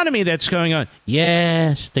economy that's going on.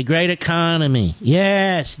 Yes, the great economy.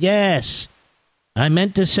 Yes, yes. I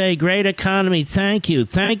meant to say great economy. Thank you.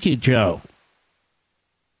 Thank you, Joe.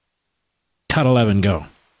 Cut 11, go.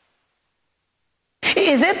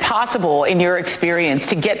 Is it possible, in your experience,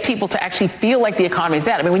 to get people to actually feel like the economy is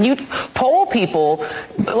bad? I mean, when you poll people,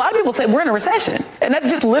 a lot of people say we're in a recession, and that's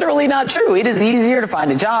just literally not true. It is easier to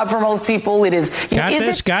find a job for most people. It is.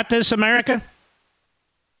 Got this, America?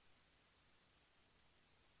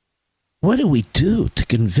 What do we do to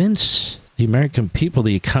convince the American people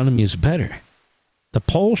the economy is better? The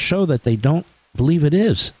polls show that they don't believe it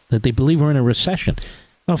is, that they believe we're in a recession.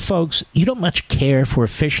 Well, folks, you don't much care if we're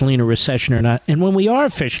officially in a recession or not. And when we are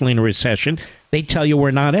officially in a recession, they tell you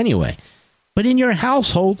we're not anyway. But in your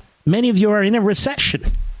household, many of you are in a recession.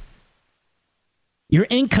 Your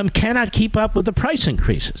income cannot keep up with the price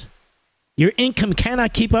increases. Your income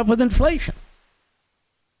cannot keep up with inflation.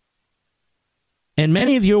 And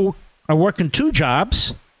many of you are working 2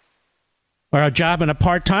 jobs, or a job and a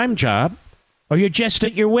part-time job, or you're just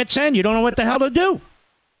at your wit's end. You don't know what the hell to do.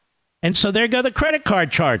 And so there go the credit card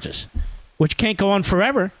charges, which can't go on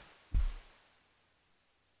forever.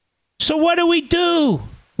 So what do we do,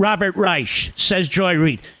 Robert Reich, says Joy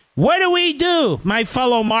Reid. What do we do, my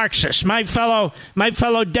fellow Marxist, my fellow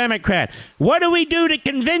Democrat? What do we do to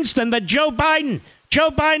convince them that Joe Biden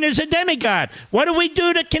is a demigod? What do we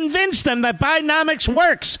do to convince them that Bidenomics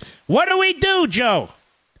works? What do we do,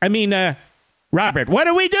 Robert, what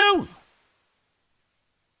do we do?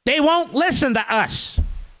 They won't listen to us.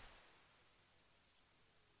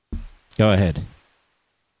 Go ahead.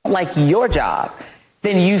 Like your job,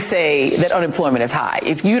 then you say that unemployment is high.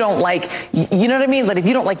 If you don't like, you know what I mean? Like if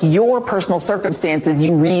you don't like your personal circumstances,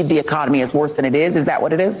 you read the economy as worse than it is. Is that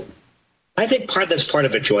what it is? I think that's part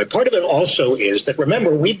of it, Joy. Part of it also is that,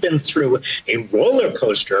 remember, we've been through a roller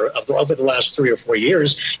coaster over the last 3 or 4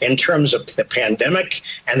 years in terms of the pandemic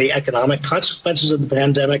and the economic consequences of the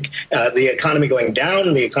pandemic, the economy going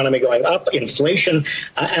down, the economy going up, inflation.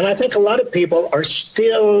 And I think a lot of people are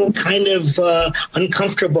still kind of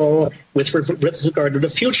uncomfortable with regard to the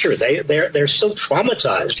future. They're still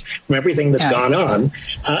traumatized from everything that's gone on.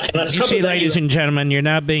 And on you see, ladies and gentlemen, you're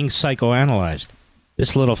now being psychoanalyzed.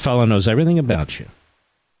 This little fellow knows everything about you.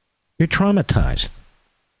 You're traumatized.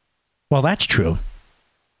 Well, that's true.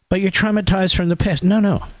 But you're traumatized from the past.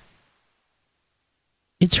 No.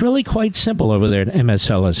 It's really quite simple over there at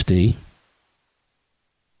MSLSD.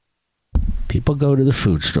 People go to the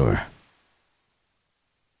food store.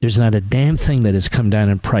 There's not a damn thing that has come down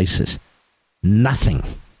in prices. Nothing.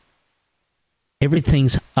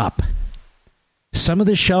 Everything's up. Some of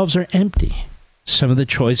the shelves are empty. Some of the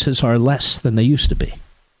choices are less than they used to be.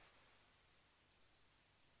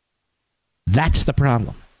 That's the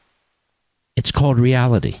problem. It's called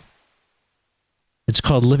reality. It's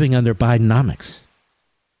called living under Bidenomics.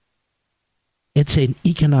 It's an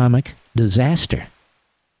economic disaster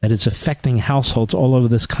that is affecting households all over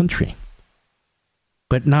this country,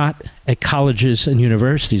 but not at colleges and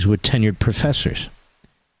universities with tenured professors,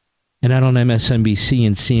 and not on MSNBC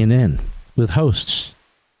and CNN with hosts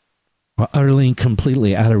are utterly and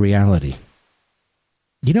completely out of reality.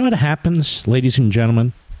 You know what happens, ladies and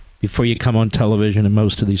gentlemen, before you come on television in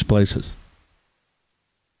most of these places?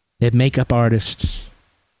 They have makeup artists.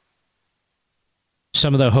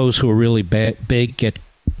 Some of the hosts who are really big get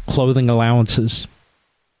clothing allowances.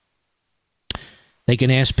 They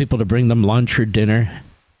can ask people to bring them lunch or dinner,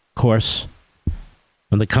 of course,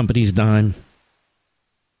 on the company's dime.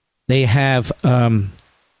 They have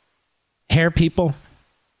hair people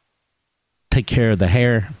take care of the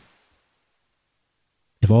hair.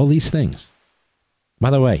 They have all these things.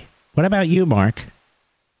 By the way, what about you, Mark?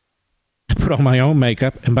 I put on my own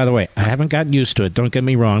makeup. And by the way, I haven't gotten used to it. Don't get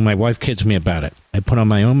me wrong. My wife kids me about it. I put on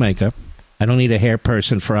my own makeup. I don't need a hair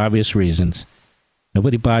person for obvious reasons.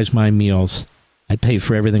 Nobody buys my meals. I pay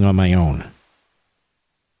for everything on my own.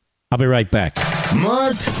 I'll be right back.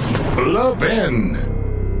 Mark Levin.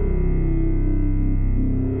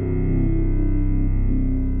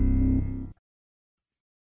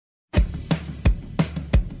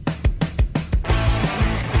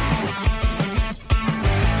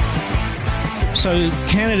 So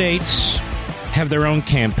candidates have their own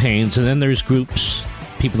campaigns, and then there's groups,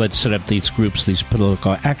 people that set up these groups, these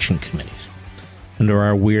political action committees, under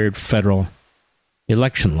our weird federal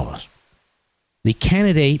election laws. The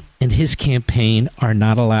candidate and his campaign are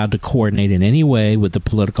not allowed to coordinate in any way with the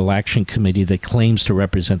political action committee that claims to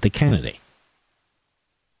represent the candidate.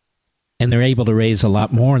 And they're able to raise a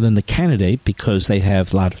lot more than the candidate because they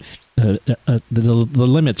have a lot of, the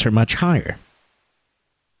limits are much higher.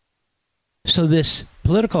 So this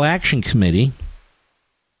political action committee,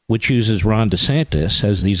 which uses Ron DeSantis,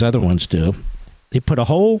 as these other ones do, they put a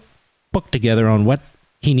whole book together on what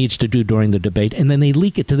he needs to do during the debate, and then they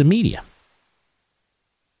leak it to the media.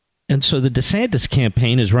 And so the DeSantis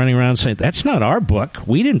campaign is running around saying, that's not our book.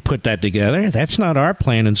 We didn't put that together. That's not our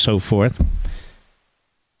plan, and so forth.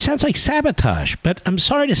 Sounds like sabotage, but I'm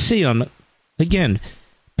sorry to see again,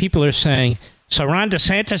 people are saying, so Ron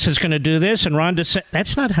DeSantis is going to do this, and Ron DeSantis...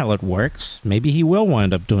 That's not how it works. Maybe he will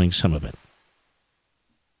wind up doing some of it.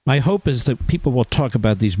 My hope is that people will talk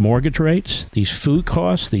about these mortgage rates, these food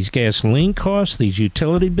costs, these gasoline costs, these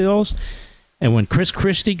utility bills, and when Chris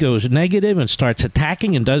Christie goes negative and starts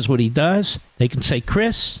attacking and does what he does, they can say,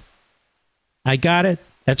 Chris, I got it.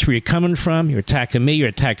 That's where you're coming from. You're attacking me. You're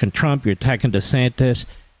attacking Trump. You're attacking DeSantis.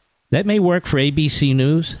 That may work for ABC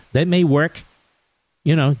News. That may work,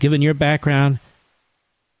 given your background.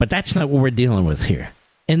 But that's not what we're dealing with here.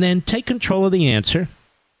 And then take control of the answer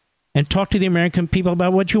and talk to the American people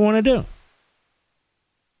about what you want to do.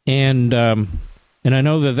 And I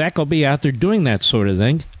know Vivek will be out there doing that sort of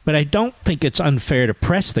thing, but I don't think it's unfair to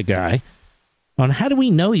press the guy on how do we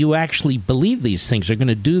know you actually believe these things, are going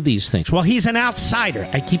to do these things. Well, he's an outsider.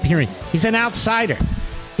 I keep hearing he's an outsider.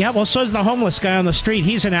 Yeah, well, so is the homeless guy on the street.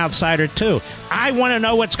 He's an outsider, too. I want to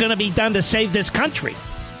know what's going to be done to save this country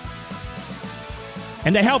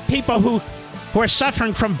and to help people who are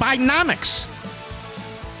suffering from Bidenomics.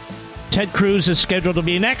 Ted Cruz is scheduled to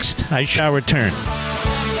be next. I shall return.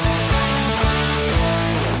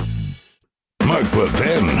 Mark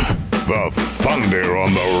Levin, the thunder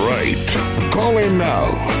on the right. Call in now,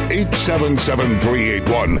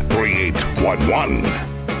 877-381-3811.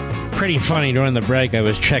 Pretty funny, during the break, I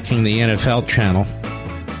was checking the NFL channel,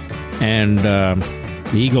 and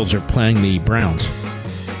the Eagles are playing the Browns.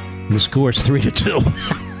 And the score's 3-2.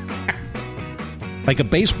 Like a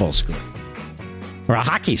baseball score. Or a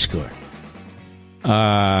hockey score.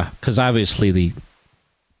 Because obviously the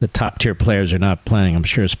top-tier players are not playing. I'm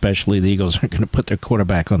sure especially the Eagles aren't going to put their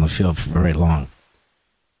quarterback on the field for very long. And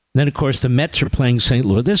then, of course, the Mets are playing St.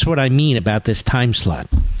 Louis. This is what I mean about this time slot.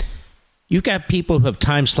 You've got people who have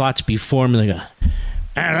time slots before them, and they go, look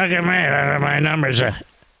at my numbers. Why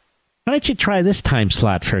don't you try this time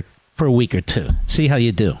slot for a week or two? See how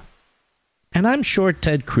you do. And I'm sure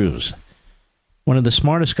Ted Cruz, one of the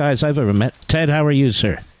smartest guys I've ever met. Ted, how are you,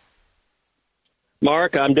 sir?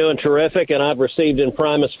 Mark, I'm doing terrific, and I've received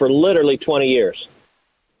Imprimis for literally 20 years. Isn't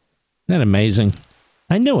that amazing?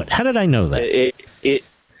 I knew it. How did I know that?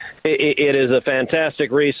 It is a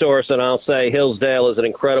fantastic resource, and I'll say Hillsdale is an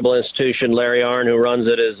incredible institution. Larry Arnn, who runs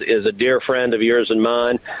it, is a dear friend of yours and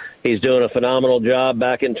mine. He's doing a phenomenal job.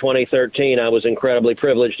 Back in 2013, I was incredibly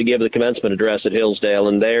privileged to give the commencement address at Hillsdale,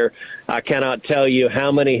 and there I cannot tell you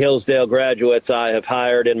how many Hillsdale graduates I have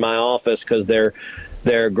hired in my office because they're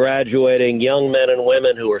graduating young men and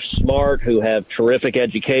women who are smart, who have terrific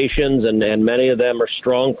educations, and many of them are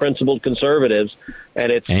strong, principled conservatives. And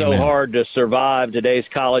it's Amen. So hard to survive today's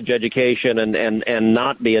college education and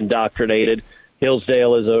not be indoctrinated.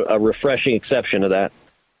 Hillsdale is a refreshing exception to that.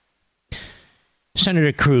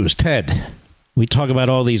 Senator Cruz, Ted, we talk about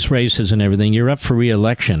all these races and everything. You're up for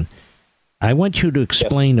re-election. I want you to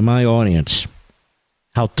explain to my audience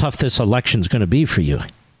how tough this election is going to be for you.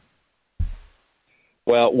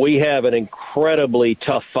 Well, we have an incredibly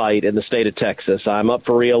tough fight in the state of Texas. I'm up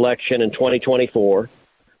for re-election in 2024.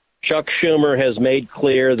 Chuck Schumer has made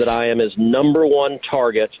clear that I am his number one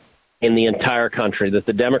target in the entire country, that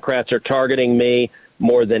the Democrats are targeting me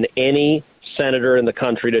more than any senator in the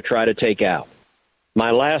country to try to take out.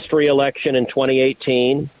 My last re-election in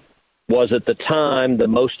 2018 was at the time the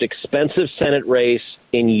most expensive Senate race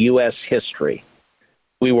in U.S. history.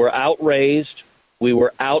 We were outraised. We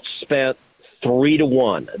were outspent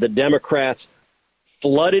 3-1. The Democrats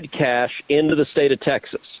flooded cash into the state of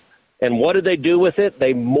Texas. And what did they do with it?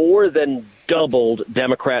 They more than doubled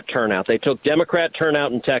Democrat turnout. They took Democrat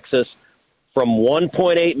turnout in Texas from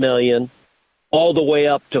 1.8 million all the way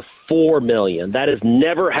up to 4 million. That has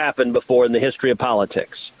never happened before in the history of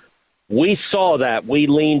politics. We saw that. We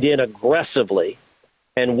leaned in aggressively,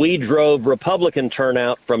 and we drove Republican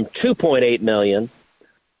turnout from 2.8 million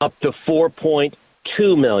up to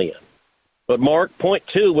 4.2 million. But Mark,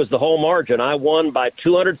 0.2 was the whole margin. I won by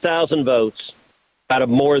 200,000 votes out of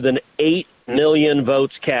more than 8 million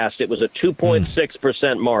votes cast. It was a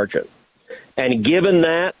 2.6% margin. And given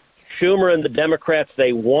that, Schumer and the Democrats,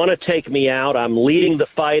 they want to take me out. I'm leading the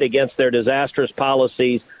fight against their disastrous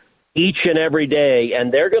policies each and every day,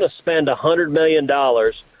 and they're going to spend $100 million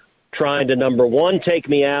trying to, number one, take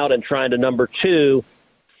me out, and trying to, number two,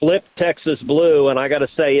 flip Texas blue. And I got to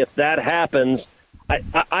say, if that happens,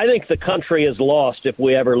 I think the country is lost if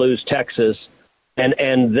we ever lose Texas.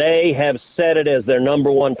 And they have set it as their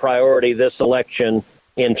number one priority this election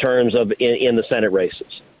in terms of in the Senate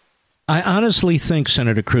races. I honestly think,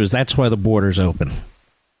 Senator Cruz, that's why the border's open.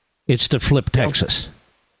 It's to flip Texas.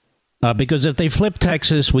 Because if they flip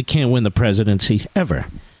Texas, we can't win the presidency ever.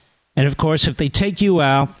 And, of course, if they take you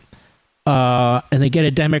out and they get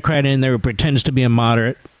a Democrat in there who pretends to be a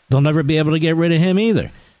moderate, they'll never be able to get rid of him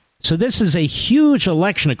either. So this is a huge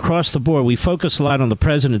election across the board. We focus a lot on the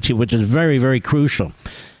presidency, which is very, very crucial.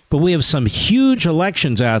 But we have some huge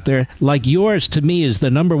elections out there, like yours, to me, is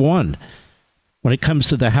the number one. When it comes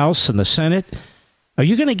to the House and the Senate, are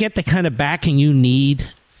you going to get the kind of backing you need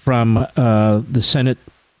from the Senate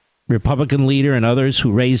Republican leader and others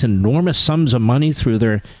who raise enormous sums of money through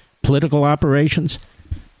their political operations?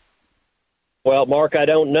 Well, Mark, I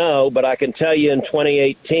don't know, but I can tell you in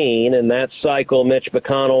 2018, in that cycle, Mitch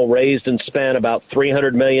McConnell raised and spent about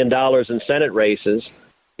 $300 million in Senate races.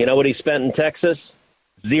 You know what he spent in Texas?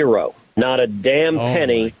 Zero. Not a damn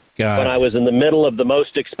penny. When I was in the middle of the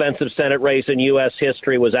most expensive Senate race in U.S.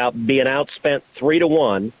 history, was being outspent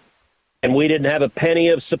 3-1, and we didn't have a penny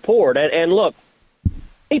of support. And look,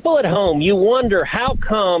 people at home, you wonder how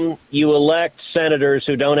come you elect senators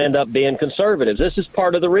who don't end up being conservatives. This is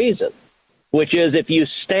part of the reason, which is if you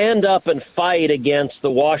stand up and fight against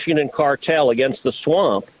the Washington cartel, against the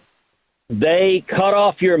swamp, they cut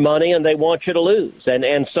off your money and they want you to lose.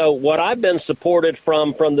 And so what I've been supported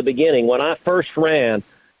from the beginning, when I first ran,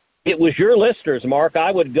 it was your listeners, Mark.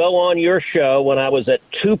 I would go on your show when I was at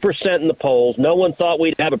 2% in the polls. No one thought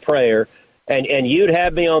we'd have a prayer. And you'd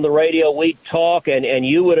have me on the radio. We'd talk, and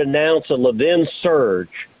you would announce a Levin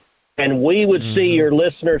surge. And we would see your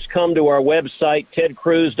listeners come to our website,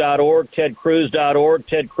 tedcruz.org, tedcruz.org,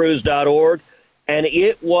 tedcruz.org. And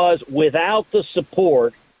it was without the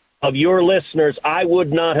support of your listeners, I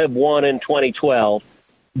would not have won in 2012.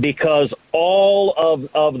 Because all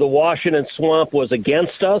of the Washington swamp was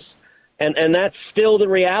against us, and that's still the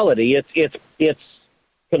reality. It's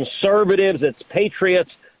conservatives, it's patriots,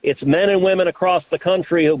 it's men and women across the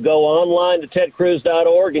country who go online to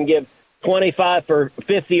tedcruz.org and give 25 for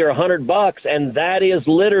 50 or $100, and that is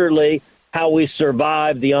literally how we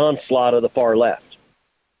survive the onslaught of the far left.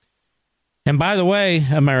 And by the way,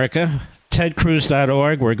 America,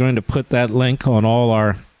 tedcruz.org, we're going to put that link on all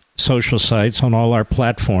our social sites, on all our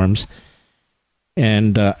platforms.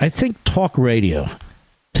 And I think talk radio,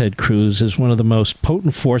 Ted Cruz, is one of the most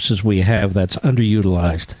potent forces we have that's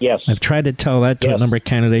underutilized. Yes. I've tried to tell that to a number of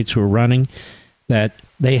candidates who are running, that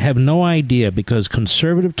they have no idea, because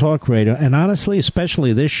conservative talk radio, and honestly,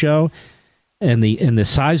 especially this show and the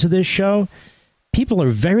size of this show, people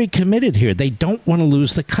are very committed here. They don't want to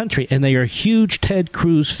lose the country, and they are huge Ted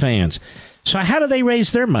Cruz fans. So how do they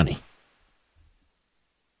raise their money?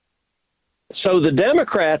 So the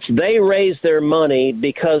Democrats, they raise their money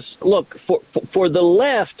because, look, for the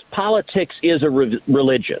left, politics is a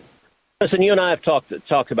religion. Listen, you and I have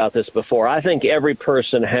talked about this before. I think every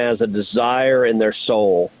person has a desire in their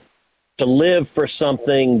soul to live for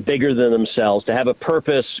something bigger than themselves, to have a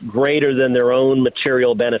purpose greater than their own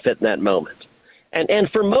material benefit in that moment.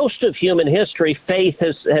 And for most of human history, faith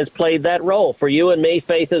has played that role. For you and me,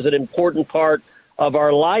 faith is an important part of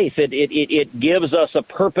our life. It gives us a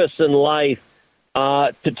purpose in life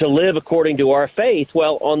to live according to our faith.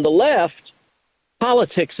 Well, on the left,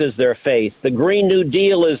 politics is their faith. The Green New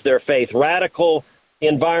Deal is their faith. Radical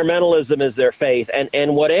environmentalism is their faith.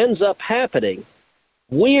 And what ends up happening,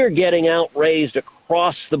 we are getting outraged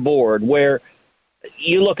across the board, where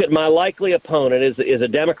you look at my likely opponent is a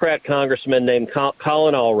Democrat congressman named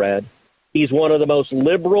Colin Allred. He's one of the most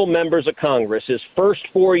liberal members of Congress. His first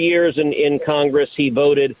 4 years in Congress, he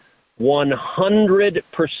voted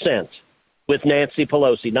 100% with Nancy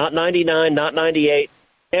Pelosi. Not 99, not 98.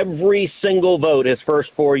 Every single vote his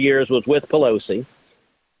first 4 years was with Pelosi.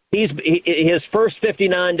 His first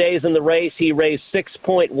 59 days in the race, he raised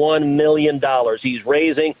 $6.1 million. He's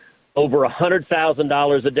raising over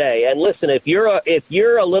 $100,000 a day. And listen, if you're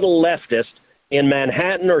a little leftist in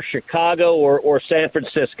Manhattan or Chicago or San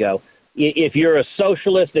Francisco, if you're a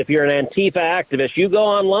socialist, if you're an Antifa activist, you go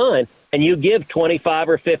online and you give 25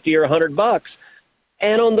 or 50 or $100.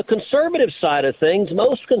 And on the conservative side of things,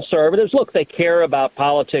 most conservatives, look, they care about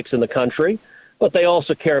politics in the country, but they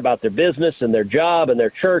also care about their business and their job and their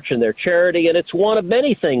church and their charity, and it's one of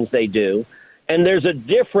many things they do. And there's a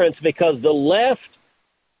difference because the left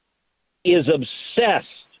is obsessed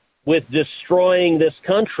with destroying this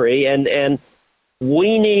country, and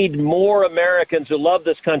we need more Americans who love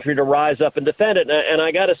this country to rise up and defend it. And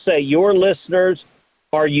I got to say, your listeners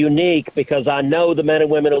are unique because I know the men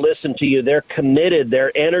and women who listen to you, they're committed,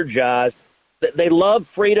 they're energized, they love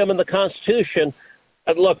freedom and the Constitution.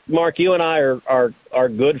 Look, Mark, you and I are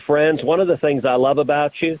good friends. One of the things I love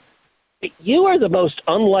about you, you are the most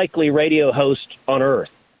unlikely radio host on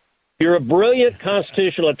earth. You're a brilliant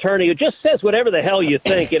constitutional attorney who just says whatever the hell you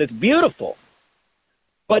think, and it's beautiful.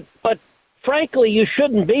 But frankly, you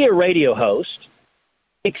shouldn't be a radio host,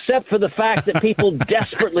 except for the fact that people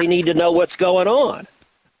desperately need to know what's going on.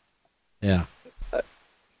 Yeah.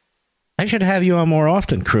 I should have you on more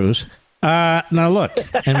often, Cruz. Now, look,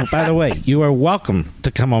 and by the way, you are welcome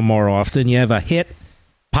to come on more often. You have a hit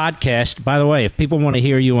podcast. By the way, if people want to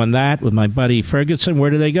hear you on that with my buddy Ferguson, where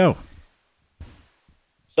do they go?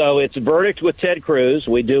 So it's Verdict with Ted Cruz.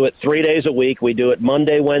 We do it 3 days a week. We do it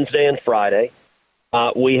Monday, Wednesday, and Friday.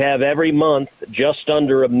 We have every month just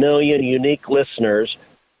under 1 million unique listeners.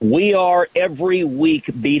 We are every week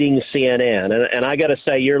beating CNN. And I got to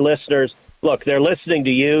say, your listeners, look, they're listening to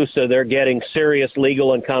you, so they're getting serious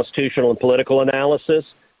legal and constitutional and political analysis.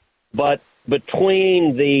 But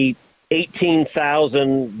between the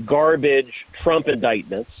 18,000 garbage Trump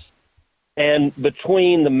indictments and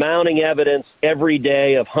between the mounting evidence every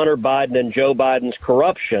day of Hunter Biden and Joe Biden's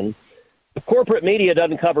corruption, the corporate media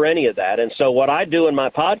doesn't cover any of that. And so what I do in my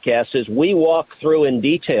podcast is we walk through in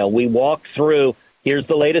detail. We walk through, here's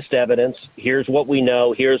the latest evidence, here's what we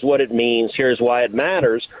know, here's what it means, here's why it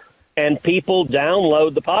matters. And people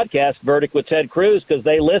download the podcast, Verdict with Ted Cruz, because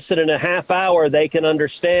they listen in a half hour. They can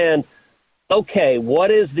understand, okay,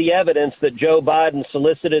 what is the evidence that Joe Biden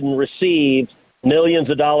solicited and received millions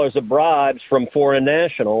of dollars of bribes from foreign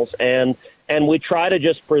nationals? And we try to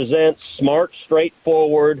just present smart,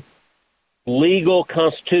 straightforward, legal,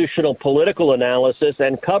 constitutional, political analysis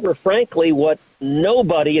and cover, frankly, what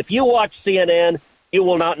nobody, if you watch CNN, you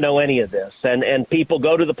will not know any of this. And people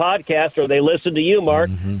go to the podcast or they listen to you, Mark,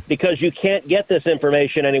 because you can't get this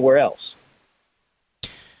information anywhere else.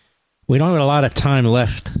 We don't have a lot of time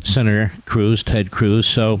left, Senator Cruz, Ted Cruz,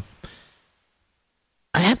 so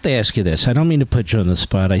I have to ask you this. I don't mean to put you on the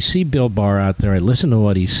spot. I see Bill Barr out there. I listen to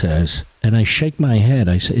what he says, and I shake my head.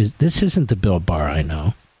 I say, this isn't the Bill Barr I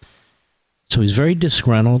know. So he's very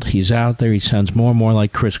disgruntled. He's out there. He sounds more and more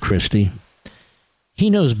like Chris Christie. He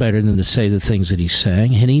knows better than to say the things that he's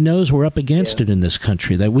saying, and he knows we're up against it in this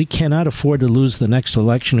country, that we cannot afford to lose the next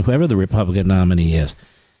election, whoever the Republican nominee is.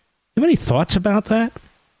 You have any thoughts about that?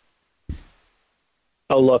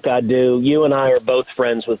 Oh, look, I do. You and I are both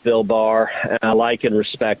friends with Bill Barr. I like and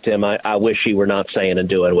respect him. I wish he were not saying and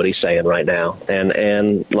doing what he's saying right now.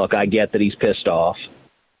 And look, I get that he's pissed off,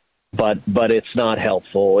 but it's not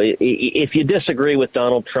helpful. If you disagree with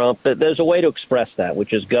Donald Trump, there's a way to express that,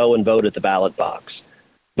 which is go and vote at the ballot box.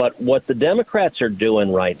 But what the Democrats are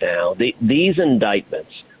doing right now, these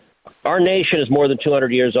indictments, our nation is more than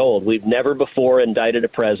 200 years old. We've never before indicted a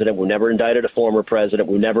president. We've never indicted a former president.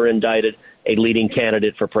 We've never indicted a leading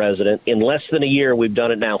candidate for president. In less than a year, we've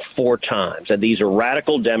done it now 4 times. And these are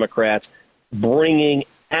radical Democrats bringing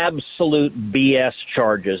absolute BS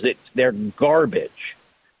charges. They're garbage.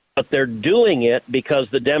 But they're doing it because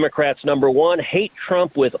the Democrats, number one, hate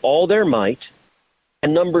Trump with all their might.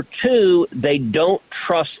 And number two, they don't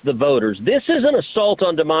trust the voters. This is an assault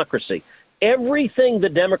on democracy. Everything the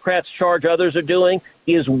Democrats charge others are doing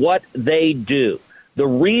is what they do. The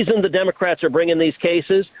reason the Democrats are bringing these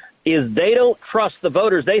cases is they don't trust the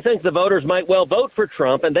voters. They think the voters might well vote for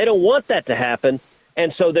Trump, and they don't want that to happen.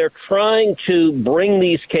 And so they're trying to bring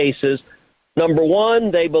these cases. Number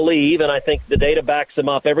one, they believe, and I think the data backs them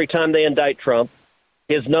up, every time they indict Trump,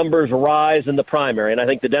 his numbers rise in the primary. And I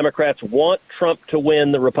think the Democrats want Trump to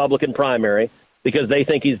win the Republican primary because they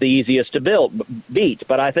think he's the easiest to beat.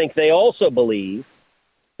 But I think they also believe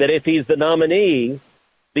that if he's the nominee,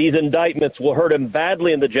 these indictments will hurt him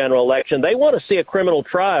badly in the general election. They want to see a criminal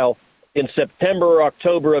trial in September or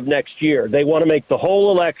October of next year. They want to make the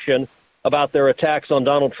whole election about their attacks on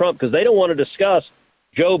Donald Trump because they don't want to discuss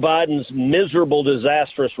Joe Biden's miserable,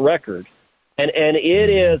 disastrous record. And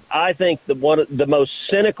it is, I think, the most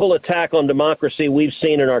cynical attack on democracy we've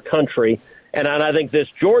seen in our country. And I think this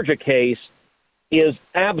Georgia case is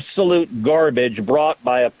absolute garbage brought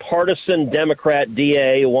by a partisan Democrat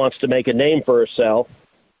DA who wants to make a name for herself.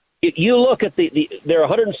 You look at there are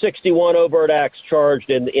 161 overt acts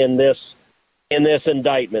charged in this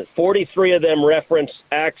indictment. 43 of them reference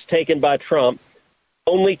acts taken by Trump.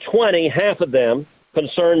 Only 20, half of them,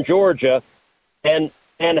 concern Georgia, and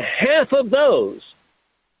half of those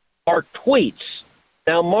are tweets.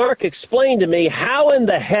 Now, Mark, explain to me how in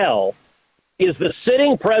the hell is the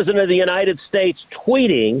sitting president of the United States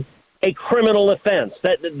tweeting a criminal offense?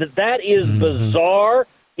 That is bizarre.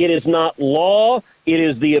 It is not law. It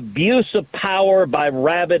is the abuse of power by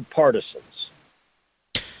rabid partisans.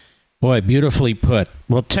 Boy, beautifully put.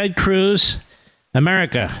 Well, Ted Cruz,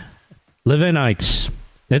 America, Levinites.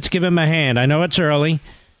 Let's give him a hand. I know it's early.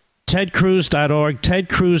 TedCruz.org,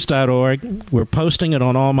 TedCruz.org. We're posting it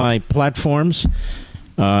on all my platforms,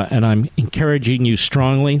 and I'm encouraging you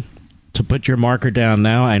strongly to put your marker down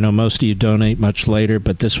now. I know most of you donate much later,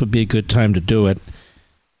 but this would be a good time to do it.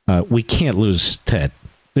 We can't lose Ted.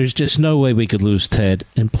 There's just no way we could lose Ted,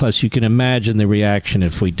 and plus you can imagine the reaction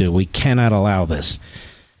if we do. We cannot allow this.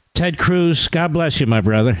 Ted Cruz, God bless you, my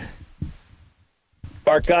brother.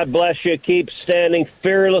 Mark, God bless you. Keep standing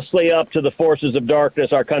fearlessly up to the forces of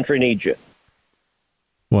darkness. Our country needs you.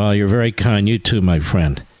 Well, you're very kind. You too, my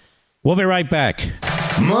friend. We'll be right back.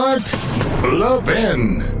 Mark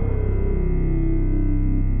Levin.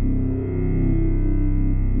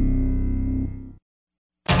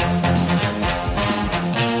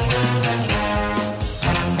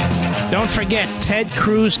 Don't forget,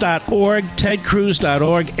 TedCruz.org,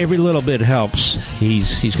 TedCruz.org. Every little bit helps.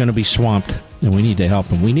 He's going to be swamped, and we need to help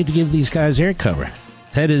him. We need to give these guys air cover.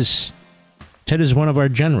 Ted is one of our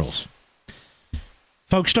generals.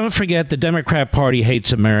 Folks, don't forget, the Democrat Party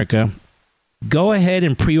hates America. Go ahead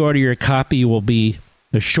and pre-order your copy. You will be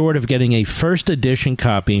assured of getting a first edition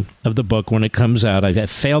copy of the book when it comes out. I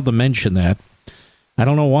failed to mention that. I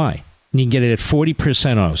don't know why. You can get it at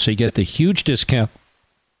 40% off, so you get the huge discount.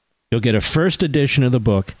 You'll get a first edition of the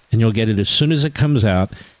book, and you'll get it as soon as it comes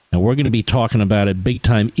out. And we're going to be talking about it big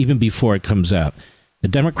time even before it comes out. The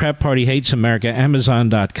Democrat Party Hates America,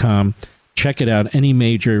 Amazon.com. Check it out. Any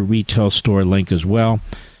major retail store link as well.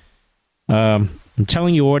 I'm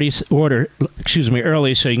telling you order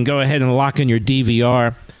early so you can go ahead and lock in your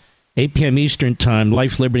DVR. 8 p.m. Eastern Time,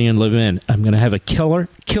 Life, Liberty, and Levin. I'm going to have a killer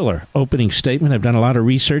opening statement. I've done a lot of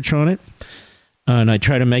research on it, and I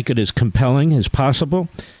try to make it as compelling as possible.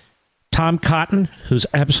 Tom Cotton, who's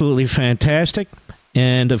absolutely fantastic,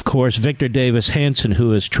 and, of course, Victor Davis Hanson,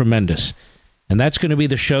 who is tremendous. And that's going to be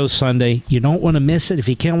the show Sunday. You don't want to miss it. If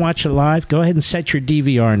you can't watch it live, go ahead and set your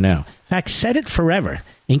DVR now. In fact, set it forever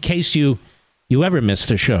in case you ever miss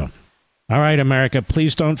the show. All right, America,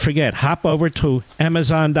 please don't forget. Hop over to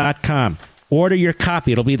Amazon.com. Order your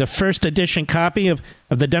copy. It'll be the first edition copy of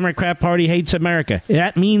The Democrat Party Hates America.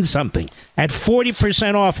 That means something. At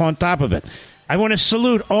 40% off on top of it. I want to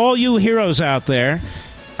salute all you heroes out there.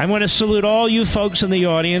 I want to salute all you folks in the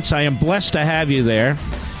audience. I am blessed to have you there.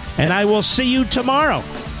 And I will see you tomorrow.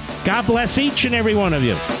 God bless each and every one of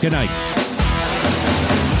you. Good night.